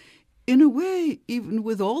 in a way, even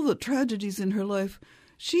with all the tragedies in her life,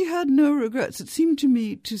 she had no regrets. It seemed to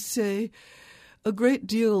me to say a great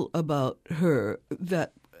deal about her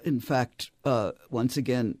that, in fact, once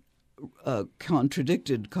again,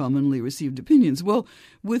 contradicted commonly received opinions. Well,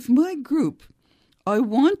 with my group, I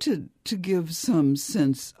wanted to give some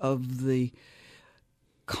sense of the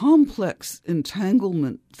complex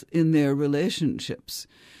entanglement in their relationships.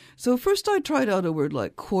 So first I tried out a word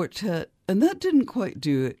like quartet, and that didn't quite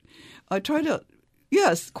do it. I tried out,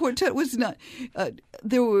 yes, quartet was not,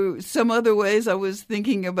 there were some other ways I was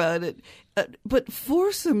thinking about it, but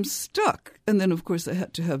foursome stuck. And then, of course, I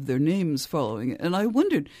had to have their names following it. And I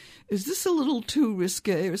wondered, is this a little too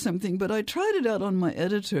risque or something? But I tried it out on my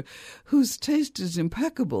editor, whose taste is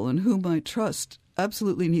impeccable and whom I trust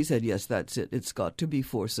absolutely. And he said, yes, that's it. It's got to be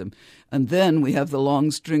foursome. And then we have the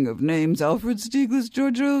long string of names: Alfred Stieglitz,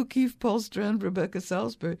 Georgia O'Keeffe, Paul Strand, Rebecca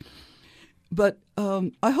Salisbury. But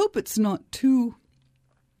I hope it's not too...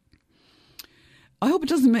 I hope it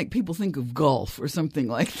doesn't make people think of golf or something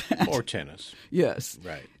like that. Or tennis. Yes.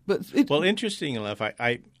 Right. But well, interesting enough,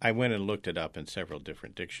 I went and looked it up in several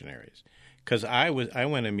different dictionaries, because I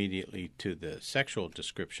went immediately to the sexual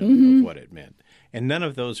description of what it meant, and none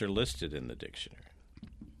of those are listed in the dictionary.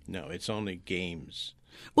 No, it's only games.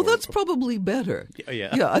 Well, that's probably better.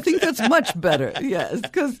 Yeah. Yeah, I think that's much better. Yes,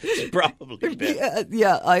 because probably better.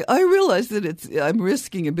 Yeah, I realize that I'm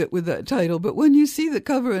risking a bit with that title, but when you see the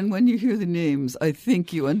cover and when you hear the names, I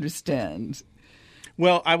think you understand.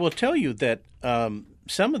 Well, I will tell you that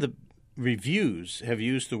some of the reviews have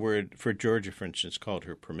used the word for Georgia, for instance, called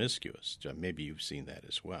her promiscuous. Maybe you've seen that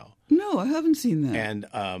as well. No, I haven't seen that. And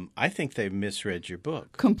I think they've misread your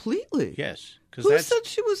book. Completely. Yes. Who said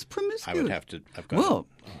she was promiscuous? I would have to.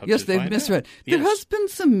 Yes, they've misread. There has been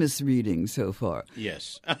some misreading so far.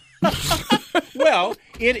 Yes. Well,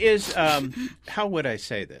 it is. How would I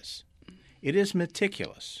say this? It is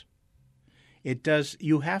meticulous. It does.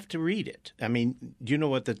 You have to read it. I mean, do you know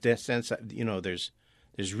what the sense?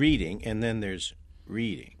 There's reading, and then there's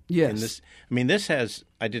reading. Yes. And this has.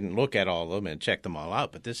 I didn't look at all of them and check them all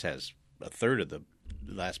out, but this has a third of the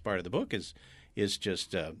last part of the book is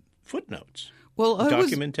just footnotes. Well,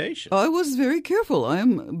 documentation. I was very careful. I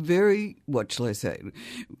am very, what shall I say,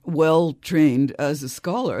 well trained as a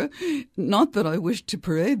scholar. Not that I wish to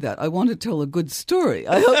parade that. I want to tell a good story.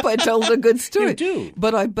 I hope I tell a good story. You do.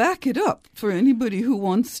 But I back it up for anybody who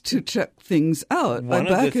wants to check things out. One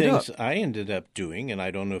of the things I ended up doing, and I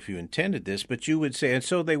don't know if you intended this, but you would say, and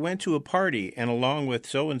so they went to a party, and along with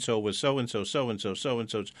so-and-so was so-and-so, so-and-so,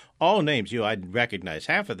 so-and-so, all names. I'd recognize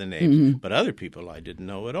half of the names, but other people I didn't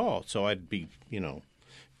know at all. So I'd be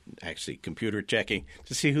actually computer checking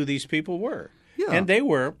to see who these people were. Yeah. And they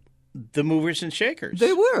were the movers and shakers.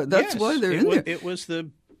 They were. That's why they're in there. It was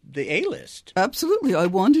the A-list. Absolutely. I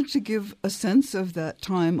wanted to give a sense of that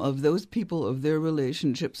time, of those people, of their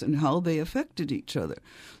relationships and how they affected each other.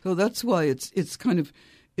 So that's why it's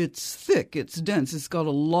thick, it's dense. It's got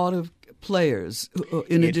a lot of players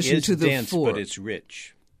in addition to the dense, four. But it's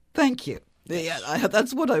rich. Thank you. Yeah,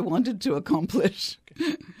 that's what I wanted to accomplish.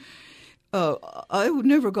 I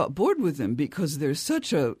never got bored with them because there's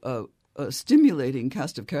such a stimulating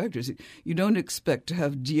cast of characters. You don't expect to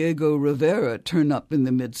have Diego Rivera turn up in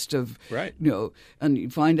the midst of, right. And you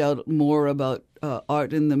find out more about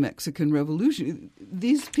art in the Mexican Revolution.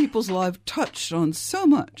 These people's lives touched on so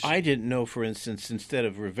much. I didn't know, for instance, instead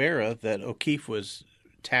of Rivera, that O'Keeffe was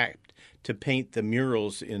tapped to paint the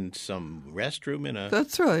murals in some restroom in a...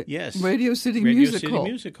 That's right. Yes. Radio City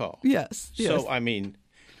Music Hall. Yes. So, I mean...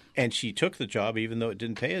 And she took the job even though it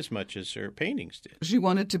didn't pay as much as her paintings did. She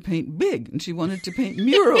wanted to paint big, and she wanted to paint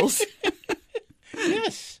murals.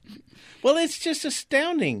 Yes. Well, it's just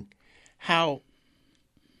astounding how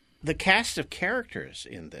the cast of characters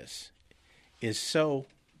in this is so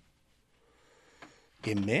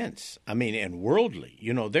immense. I mean, and worldly.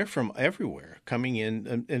 They're from everywhere coming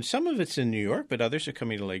in. And some of it's in New York, but others are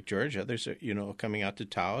coming to Lake George. Others are, coming out to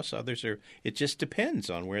Taos. Others are, it just depends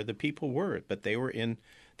on where the people were. But they were in...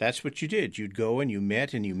 That's what you did. You'd go and you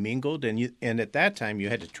met and you mingled, and at that time you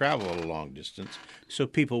had to travel a long distance, so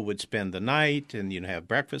people would spend the night and have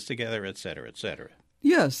breakfast together, et cetera, et cetera.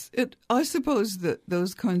 Yes, I suppose that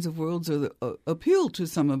those kinds of worlds are appeal to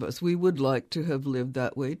some of us. We would like to have lived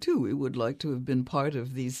that way too. We would like to have been part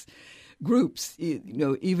of these groups,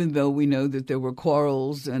 even though we know that there were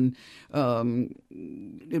quarrels and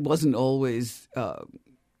it wasn't always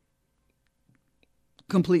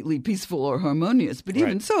completely peaceful or harmonious. But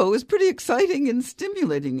even so, it was pretty exciting and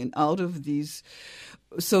stimulating. And out of these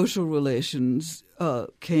social relations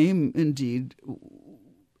came indeed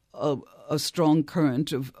a strong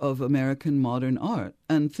current of American modern art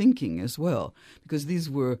and thinking as well, because these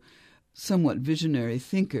were somewhat visionary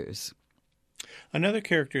thinkers. Another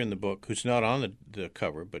character in the book who's not on the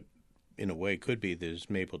cover, but in a way could be, there's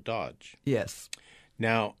Mabel Dodge. Yes.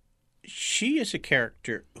 Now, she is a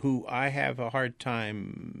character who I have a hard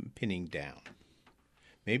time pinning down.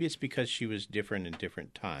 Maybe it's because she was different in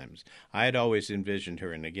different times. I had always envisioned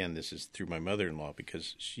her, and again, this is through my mother-in-law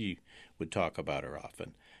because she would talk about her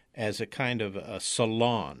often, as a kind of a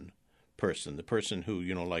salon person, the person who,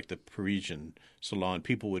 like the Parisian salon,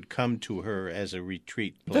 people would come to her as a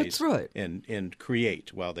retreat place. That's right. And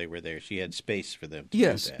create while they were there. She had space for them to do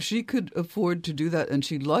that. Yes, she could afford to do that, and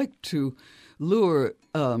she liked to lure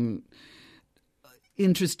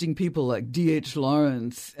interesting people like D.H.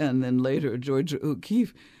 Lawrence and then later Georgia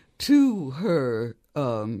O'Keeffe to her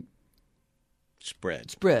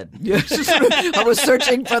Spread. Yes. I was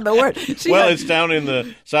searching for the word. It's down in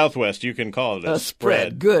the Southwest. You can call it a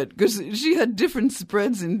spread. Good, because she had different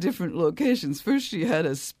spreads in different locations. First, she had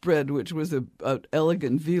a spread, which was an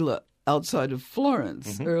elegant villa outside of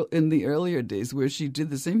Florence in the earlier days, where she did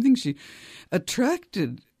the same thing. She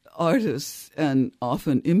attracted artists and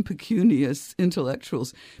often impecunious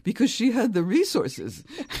intellectuals because she had the resources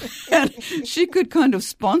and she could kind of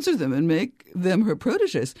sponsor them and make them her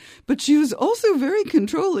proteges. But she was also very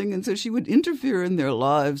controlling, and so she would interfere in their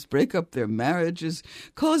lives, break up their marriages,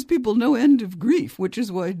 cause people no end of grief, which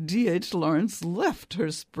is why D.H. Lawrence left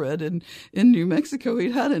her spread in New Mexico.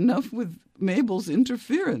 He'd had enough with Mabel's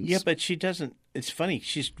interference. Yeah, but she doesn't. It's funny.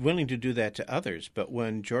 She's willing to do that to others, but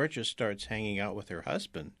when Georgia starts hanging out with her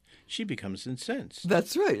husband, she becomes incensed.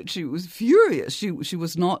 That's right. She was furious. She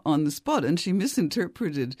was not on the spot, and she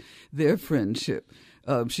misinterpreted their friendship.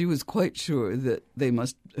 She was quite sure that they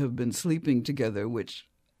must have been sleeping together, which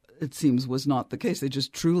it seems was not the case. They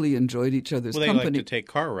just truly enjoyed each other's company. Well, they liked to take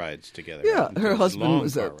car rides together. Yeah, her husband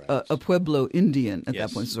was a Pueblo Indian at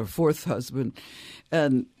that point. It was her fourth husband,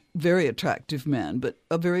 and very attractive man, but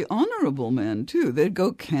a very honorable man, too. They'd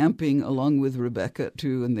go camping along with Rebecca,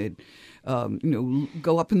 too, and they'd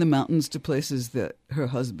go up in the mountains to places that her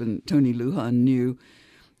husband, Tony Lujan, knew.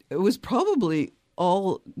 It was probably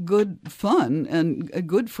all good fun and a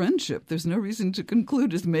good friendship. There's no reason to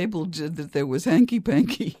conclude, as Mabel did, that there was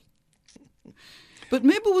hanky-panky. But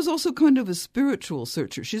Mabel was also kind of a spiritual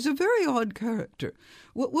searcher. She's a very odd character.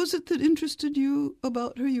 What was it that interested you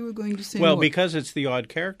about her? You were going to say Well, more. Because it's the odd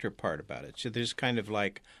character part about it. So there's kind of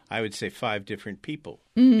like, I would say, 5 different people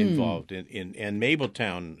involved in and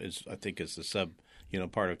Mabletown is the sub,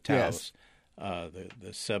 part of Taos, the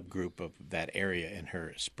subgroup of that area in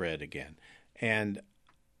her spread again. And,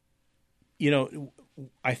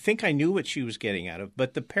 I think I knew what she was getting out of,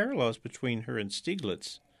 but the parallels between her and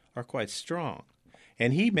Stieglitz are quite strong.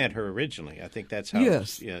 And he met her originally. I think that's how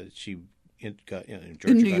she got in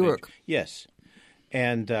New York. Yes,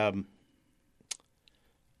 and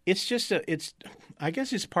it's just I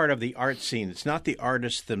guess it's part of the art scene. It's not the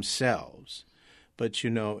artists themselves, but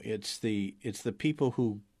it's the people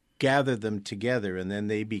who gather them together, and then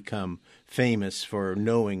they become famous for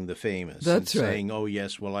knowing the famous. That's and right. Saying, "Oh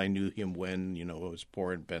yes, well I knew him when I was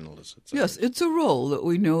poor and penniless." Etc. Yes, it's a role that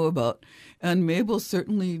we know about, and Mabel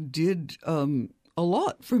certainly did a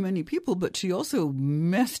lot for many people, but she also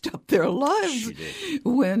messed up their lives. She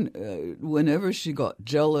did. Whenever she got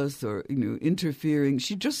jealous or interfering,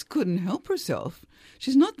 she just couldn't help herself.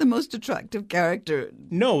 She's not the most attractive character.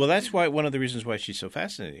 No, well, that's why one of the reasons why she's so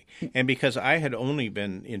fascinating, and because I had only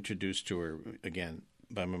been introduced to her again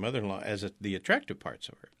by my mother-in-law as the attractive parts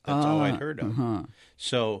of her. That's all I'd heard of.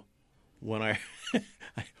 So when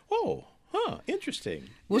interesting.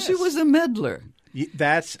 Well, yes. She was a meddler.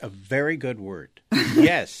 That's a very good word.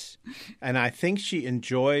 Yes. And I think she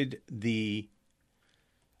enjoyed the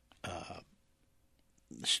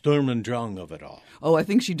Sturm und Drang of it all. Oh, I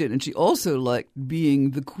think she did. And she also liked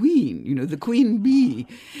being the queen, the queen bee,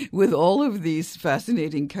 with all of these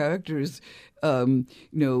fascinating characters,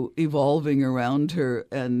 evolving around her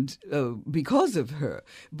and because of her.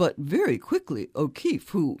 But very quickly, O'Keeffe,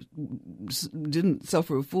 who didn't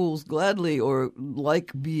suffer fools gladly or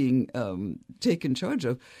like being taken charge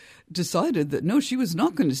of, decided that no, she was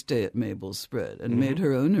not going to stay at Mabel's spread and made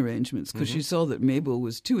her own arrangements because she saw that Mabel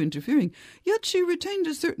was too interfering. Yet she retained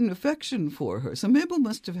a certain affection for her. So Mabel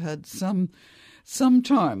must have had some some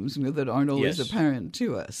charms, that aren't always Yes. apparent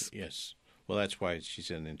to us. Yes. Well, that's why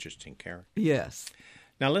she's an interesting character. Yes.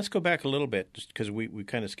 Now, let's go back a little bit, just because we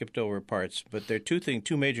kind of skipped over parts. But there are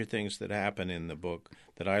two major things that happen in the book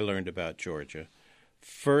that I learned about Georgia.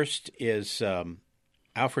 First is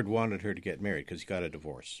Alfred wanted her to get married because he got a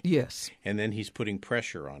divorce. Yes. And then he's putting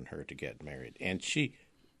pressure on her to get married. And she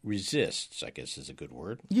resists, I guess is a good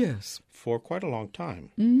word, Yes. for quite a long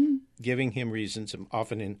time, giving him reasons,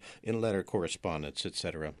 often in letter correspondence,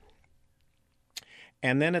 etc.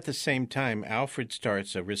 And then at the same time, Alfred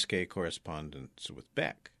starts a risque correspondence with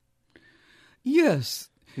Beck. Yes.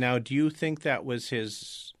 Now, do you think that was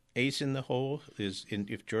his ace in the hole,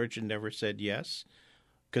 if Georgia never said yes?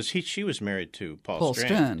 Because she was married to Paul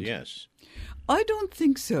Strand. Yes. I don't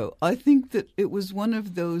think so. I think that it was one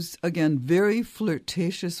of those, again, very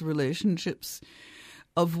flirtatious relationships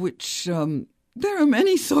of which there are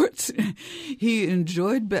many sorts. He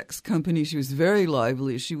enjoyed Beck's company. She was very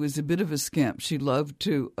lively. She was a bit of a scamp. She loved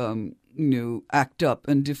to, act up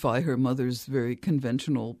and defy her mother's very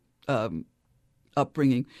conventional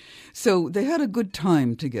upbringing. So they had a good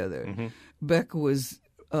time together. Mm-hmm. Beck was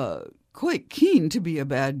quite keen to be a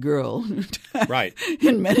bad girl, right?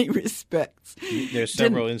 In many respects. There's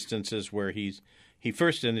several instances where he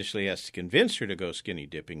first initially has to convince her to go skinny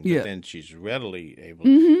dipping, but then she's readily able.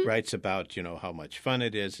 Writes about how much fun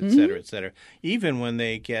it is, et cetera, et cetera. Even when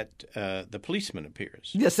they get the policeman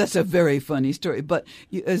appears. Yes, that's a very funny story. But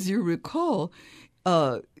as you recall,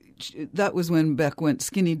 that was when Beck went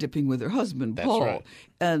skinny dipping with her husband, Paul. That's right.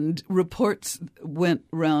 And reports went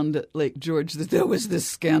round at Lake George that there was this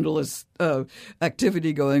scandalous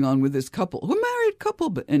activity going on with this couple, a married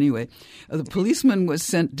couple. But anyway, the policeman was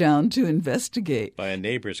sent down to investigate. By a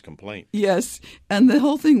neighbor's complaint. Yes. And the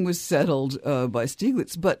whole thing was settled by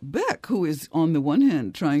Stieglitz. But Beck, who is on the one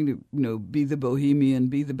hand trying to be the bohemian,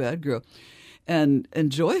 be the bad girl, and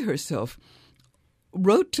enjoy herself,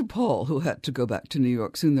 wrote to Paul, who had to go back to New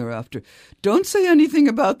York soon thereafter, "Don't say anything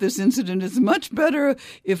about this incident. It's much better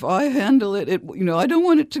if I handle it. I don't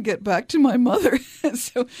want it to get back to my mother."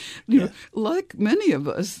 So, like many of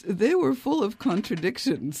us, they were full of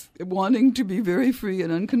contradictions, wanting to be very free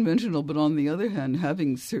and unconventional, but on the other hand,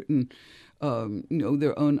 having certain,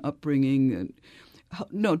 their own upbringing. And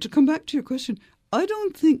no, to come back to your question, I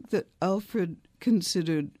don't think that Alfred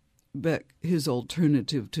considered Beck his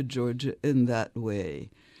alternative to Georgia in that way.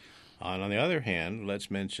 And on the other hand, let's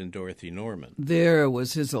mention Dorothy Norman. There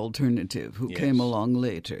was his alternative, who came along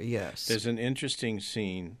later, yes. There's an interesting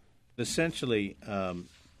scene. Essentially,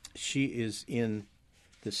 she is in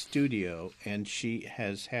the studio, and she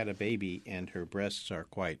has had a baby, and her breasts are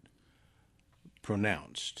quite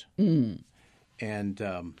pronounced. And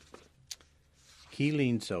he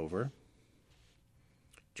leans over.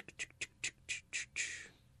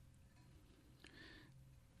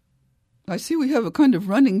 I see we have a kind of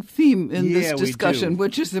running theme in this discussion,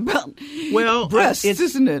 which is about breasts,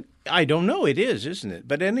 isn't it? I don't know. It is, isn't it?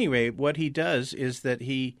 But anyway, what he does is that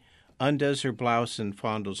he undoes her blouse and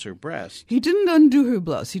fondles her breast. He didn't undo her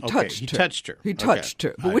blouse. He touched her. He touched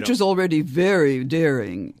her, which is already very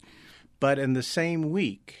daring. But in the same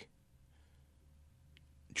week,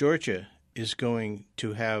 Georgia is going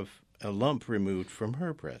to have a lump removed from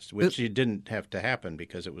her breast, which it didn't have to happen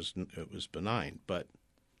because it was benign, but...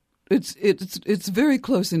 It's very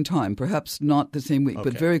close in time, perhaps not the same week,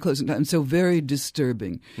 but very close in time, and so very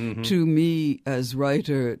disturbing to me as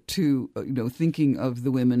writer. To thinking of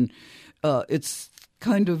the women, it's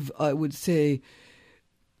kind of, I would say,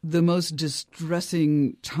 the most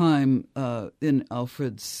distressing time in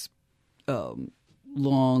Alfred's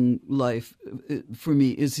long life for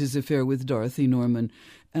me is his affair with Dorothy Norman,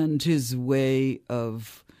 and his way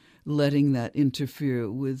of letting that interfere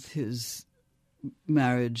with his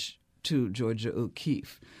marriage to Georgia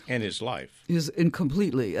O'Keeffe. And his life.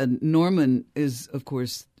 Completely. And Norman is, of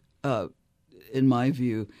course, in my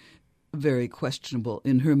view, very questionable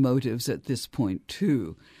in her motives at this point,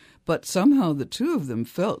 too. But somehow the two of them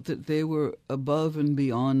felt that they were above and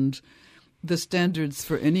beyond the standards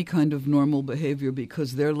for any kind of normal behavior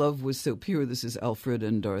because their love was so pure. This is Alfred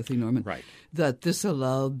and Dorothy Norman. Right. That this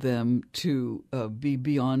allowed them to be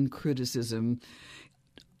beyond criticism.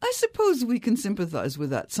 I suppose we can sympathize with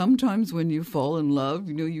that. Sometimes when you fall in love,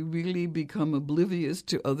 you really become oblivious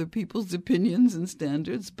to other people's opinions and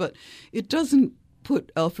standards, but it doesn't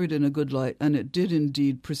put Alfred in a good light, and it did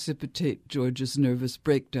indeed precipitate George's nervous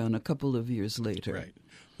breakdown a couple of years later. Right.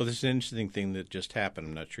 Well, there's an interesting thing that just happened.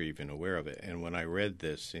 I'm not sure you're even aware of it. And when I read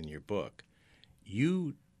this in your book,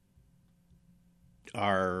 you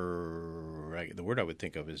are, the word I would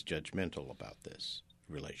think of is judgmental about this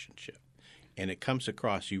relationship. And it comes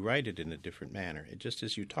across, you write it in a different manner, just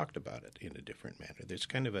as you talked about it in a different manner. There's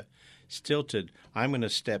kind of a stilted, I'm going to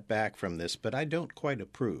step back from this, but I don't quite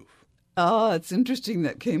approve. Ah, it's interesting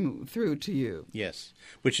that came through to you. Yes,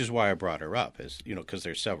 which is why I brought her up, because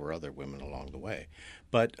there's several other women along the way.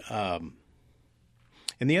 But, and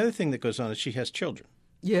the other thing that goes on is she has children.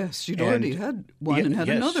 Yes, she'd already had one and had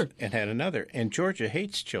another. And had another. And Georgia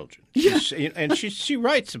hates children. Yes. And she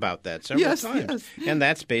writes about that several times. Yes. And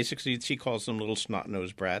that's basically, she calls them little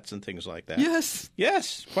snot-nosed brats and things like that. Yes.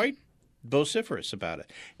 Yes, quite vociferous about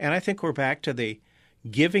it. And I think we're back to the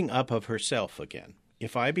giving up of herself again.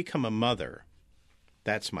 If I become a mother,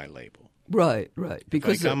 that's my label. Right.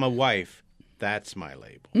 Because if I become a wife, that's my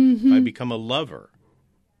label. If I become a lover,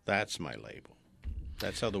 that's my label.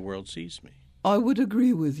 That's how the world sees me. I would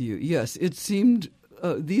agree with you. Yes, it seemed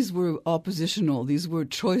these were oppositional. These were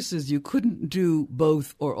choices. You couldn't do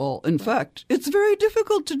both or all. In fact, it's very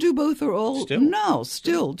difficult to do both or all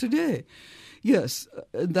still today. Yes,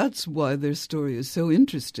 that's why their story is so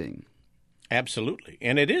interesting. Absolutely.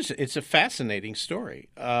 And it's a fascinating story.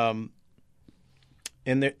 And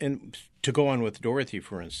to go on with Dorothy,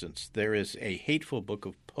 for instance, there is a hateful book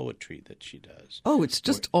of poetry that she does. Oh, it's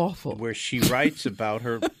just awful. Where she writes about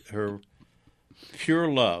her pure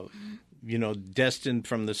love, destined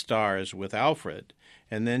from the stars with Alfred.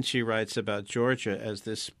 And then she writes about Georgia as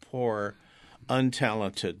this poor,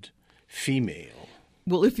 untalented female.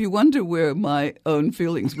 Well, if you wonder where my own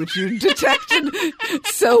feelings, which you detected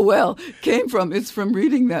so well, came from, it's from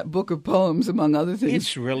reading that book of poems, among other things.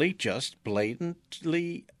 It's really just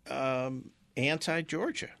blatantly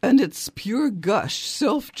anti-Georgia. And it's pure gush,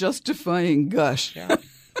 self-justifying gush. Yeah.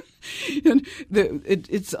 And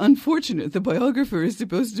it's unfortunate. The biographer is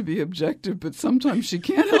supposed to be objective, but sometimes she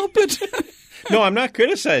can't help it. No, I'm not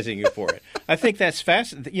criticizing you for it. I think that's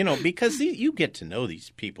fascinating, because you get to know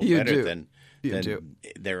these people better than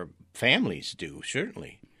their families do,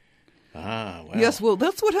 certainly. Ah, well. Yes, well,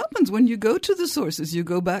 that's what happens when you go to the sources. You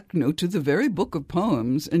go back, to the very book of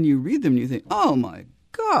poems, and you read them, and you think, oh, my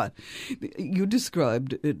God. You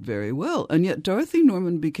described it very well. And yet Dorothy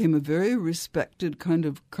Norman became a very respected kind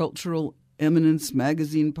of cultural eminence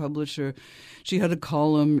magazine publisher. She had a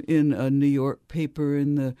column in a New York paper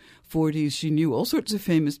in the 40s. She knew all sorts of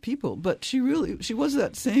famous people, but she was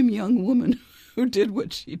that same young woman who did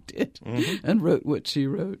what she did and wrote what she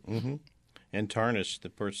wrote. Mm-hmm. And tarnished the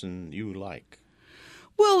person you like.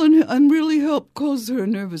 Well, and really helped cause her a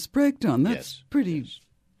nervous breakdown. That's pretty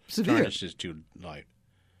severe. Tarnished is too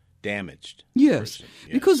damaged. Yes,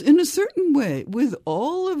 because in a certain way, with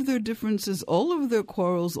all of their differences, all of their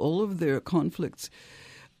quarrels, all of their conflicts,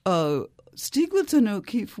 Stieglitz and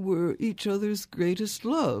O'Keeffe were each other's greatest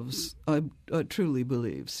loves, I truly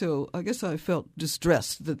believe. So I guess I felt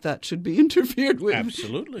distressed that should be interfered with.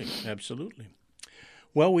 Absolutely.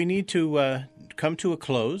 Well, we need to come to a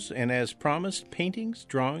close, and as promised, paintings,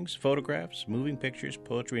 drawings, photographs, moving pictures,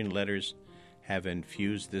 poetry, and letters have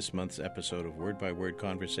infused this month's episode of Word by Word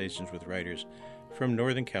Conversations with Writers from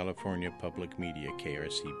Northern California Public Media,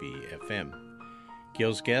 KRCB-FM.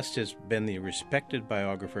 Gil's guest has been the respected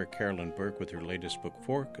biographer Carolyn Burke with her latest book,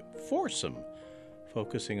 Foursome,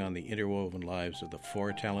 focusing on the interwoven lives of the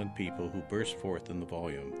four talented people who burst forth in the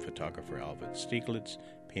volume: photographer Alvin Stieglitz,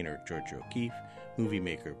 painter Georgia O'Keeffe, movie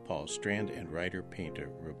maker Paul Strand, and writer-painter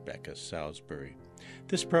Rebecca Salisbury.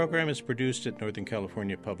 This program is produced at Northern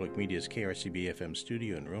California Public Media's KRCB-FM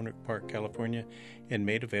studio in Roanoke Park, California, and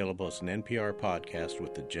made available as an NPR podcast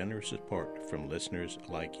with the generous support from listeners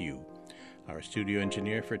like you. Our studio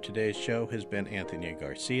engineer for today's show has been Anthony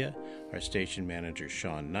Garcia, our station manager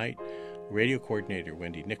Sean Knight, radio coordinator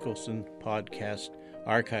Wendy Nicholson, podcast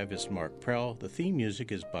archivist Mark Prell. The theme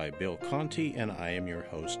music is by Bill Conti, and I am your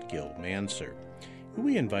host, Gil Manser.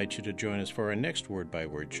 We invite you to join us for our next Word by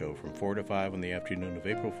Word show from 4 to 5 on the afternoon of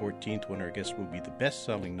April 14th, when our guest will be the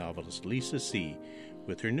best-selling novelist Lisa See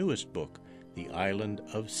with her newest book, The Island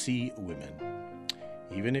of Sea Women.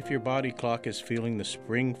 Even if your body clock is feeling the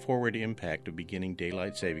spring-forward impact of beginning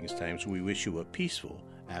daylight savings times, we wish you a peaceful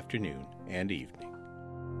afternoon and evening.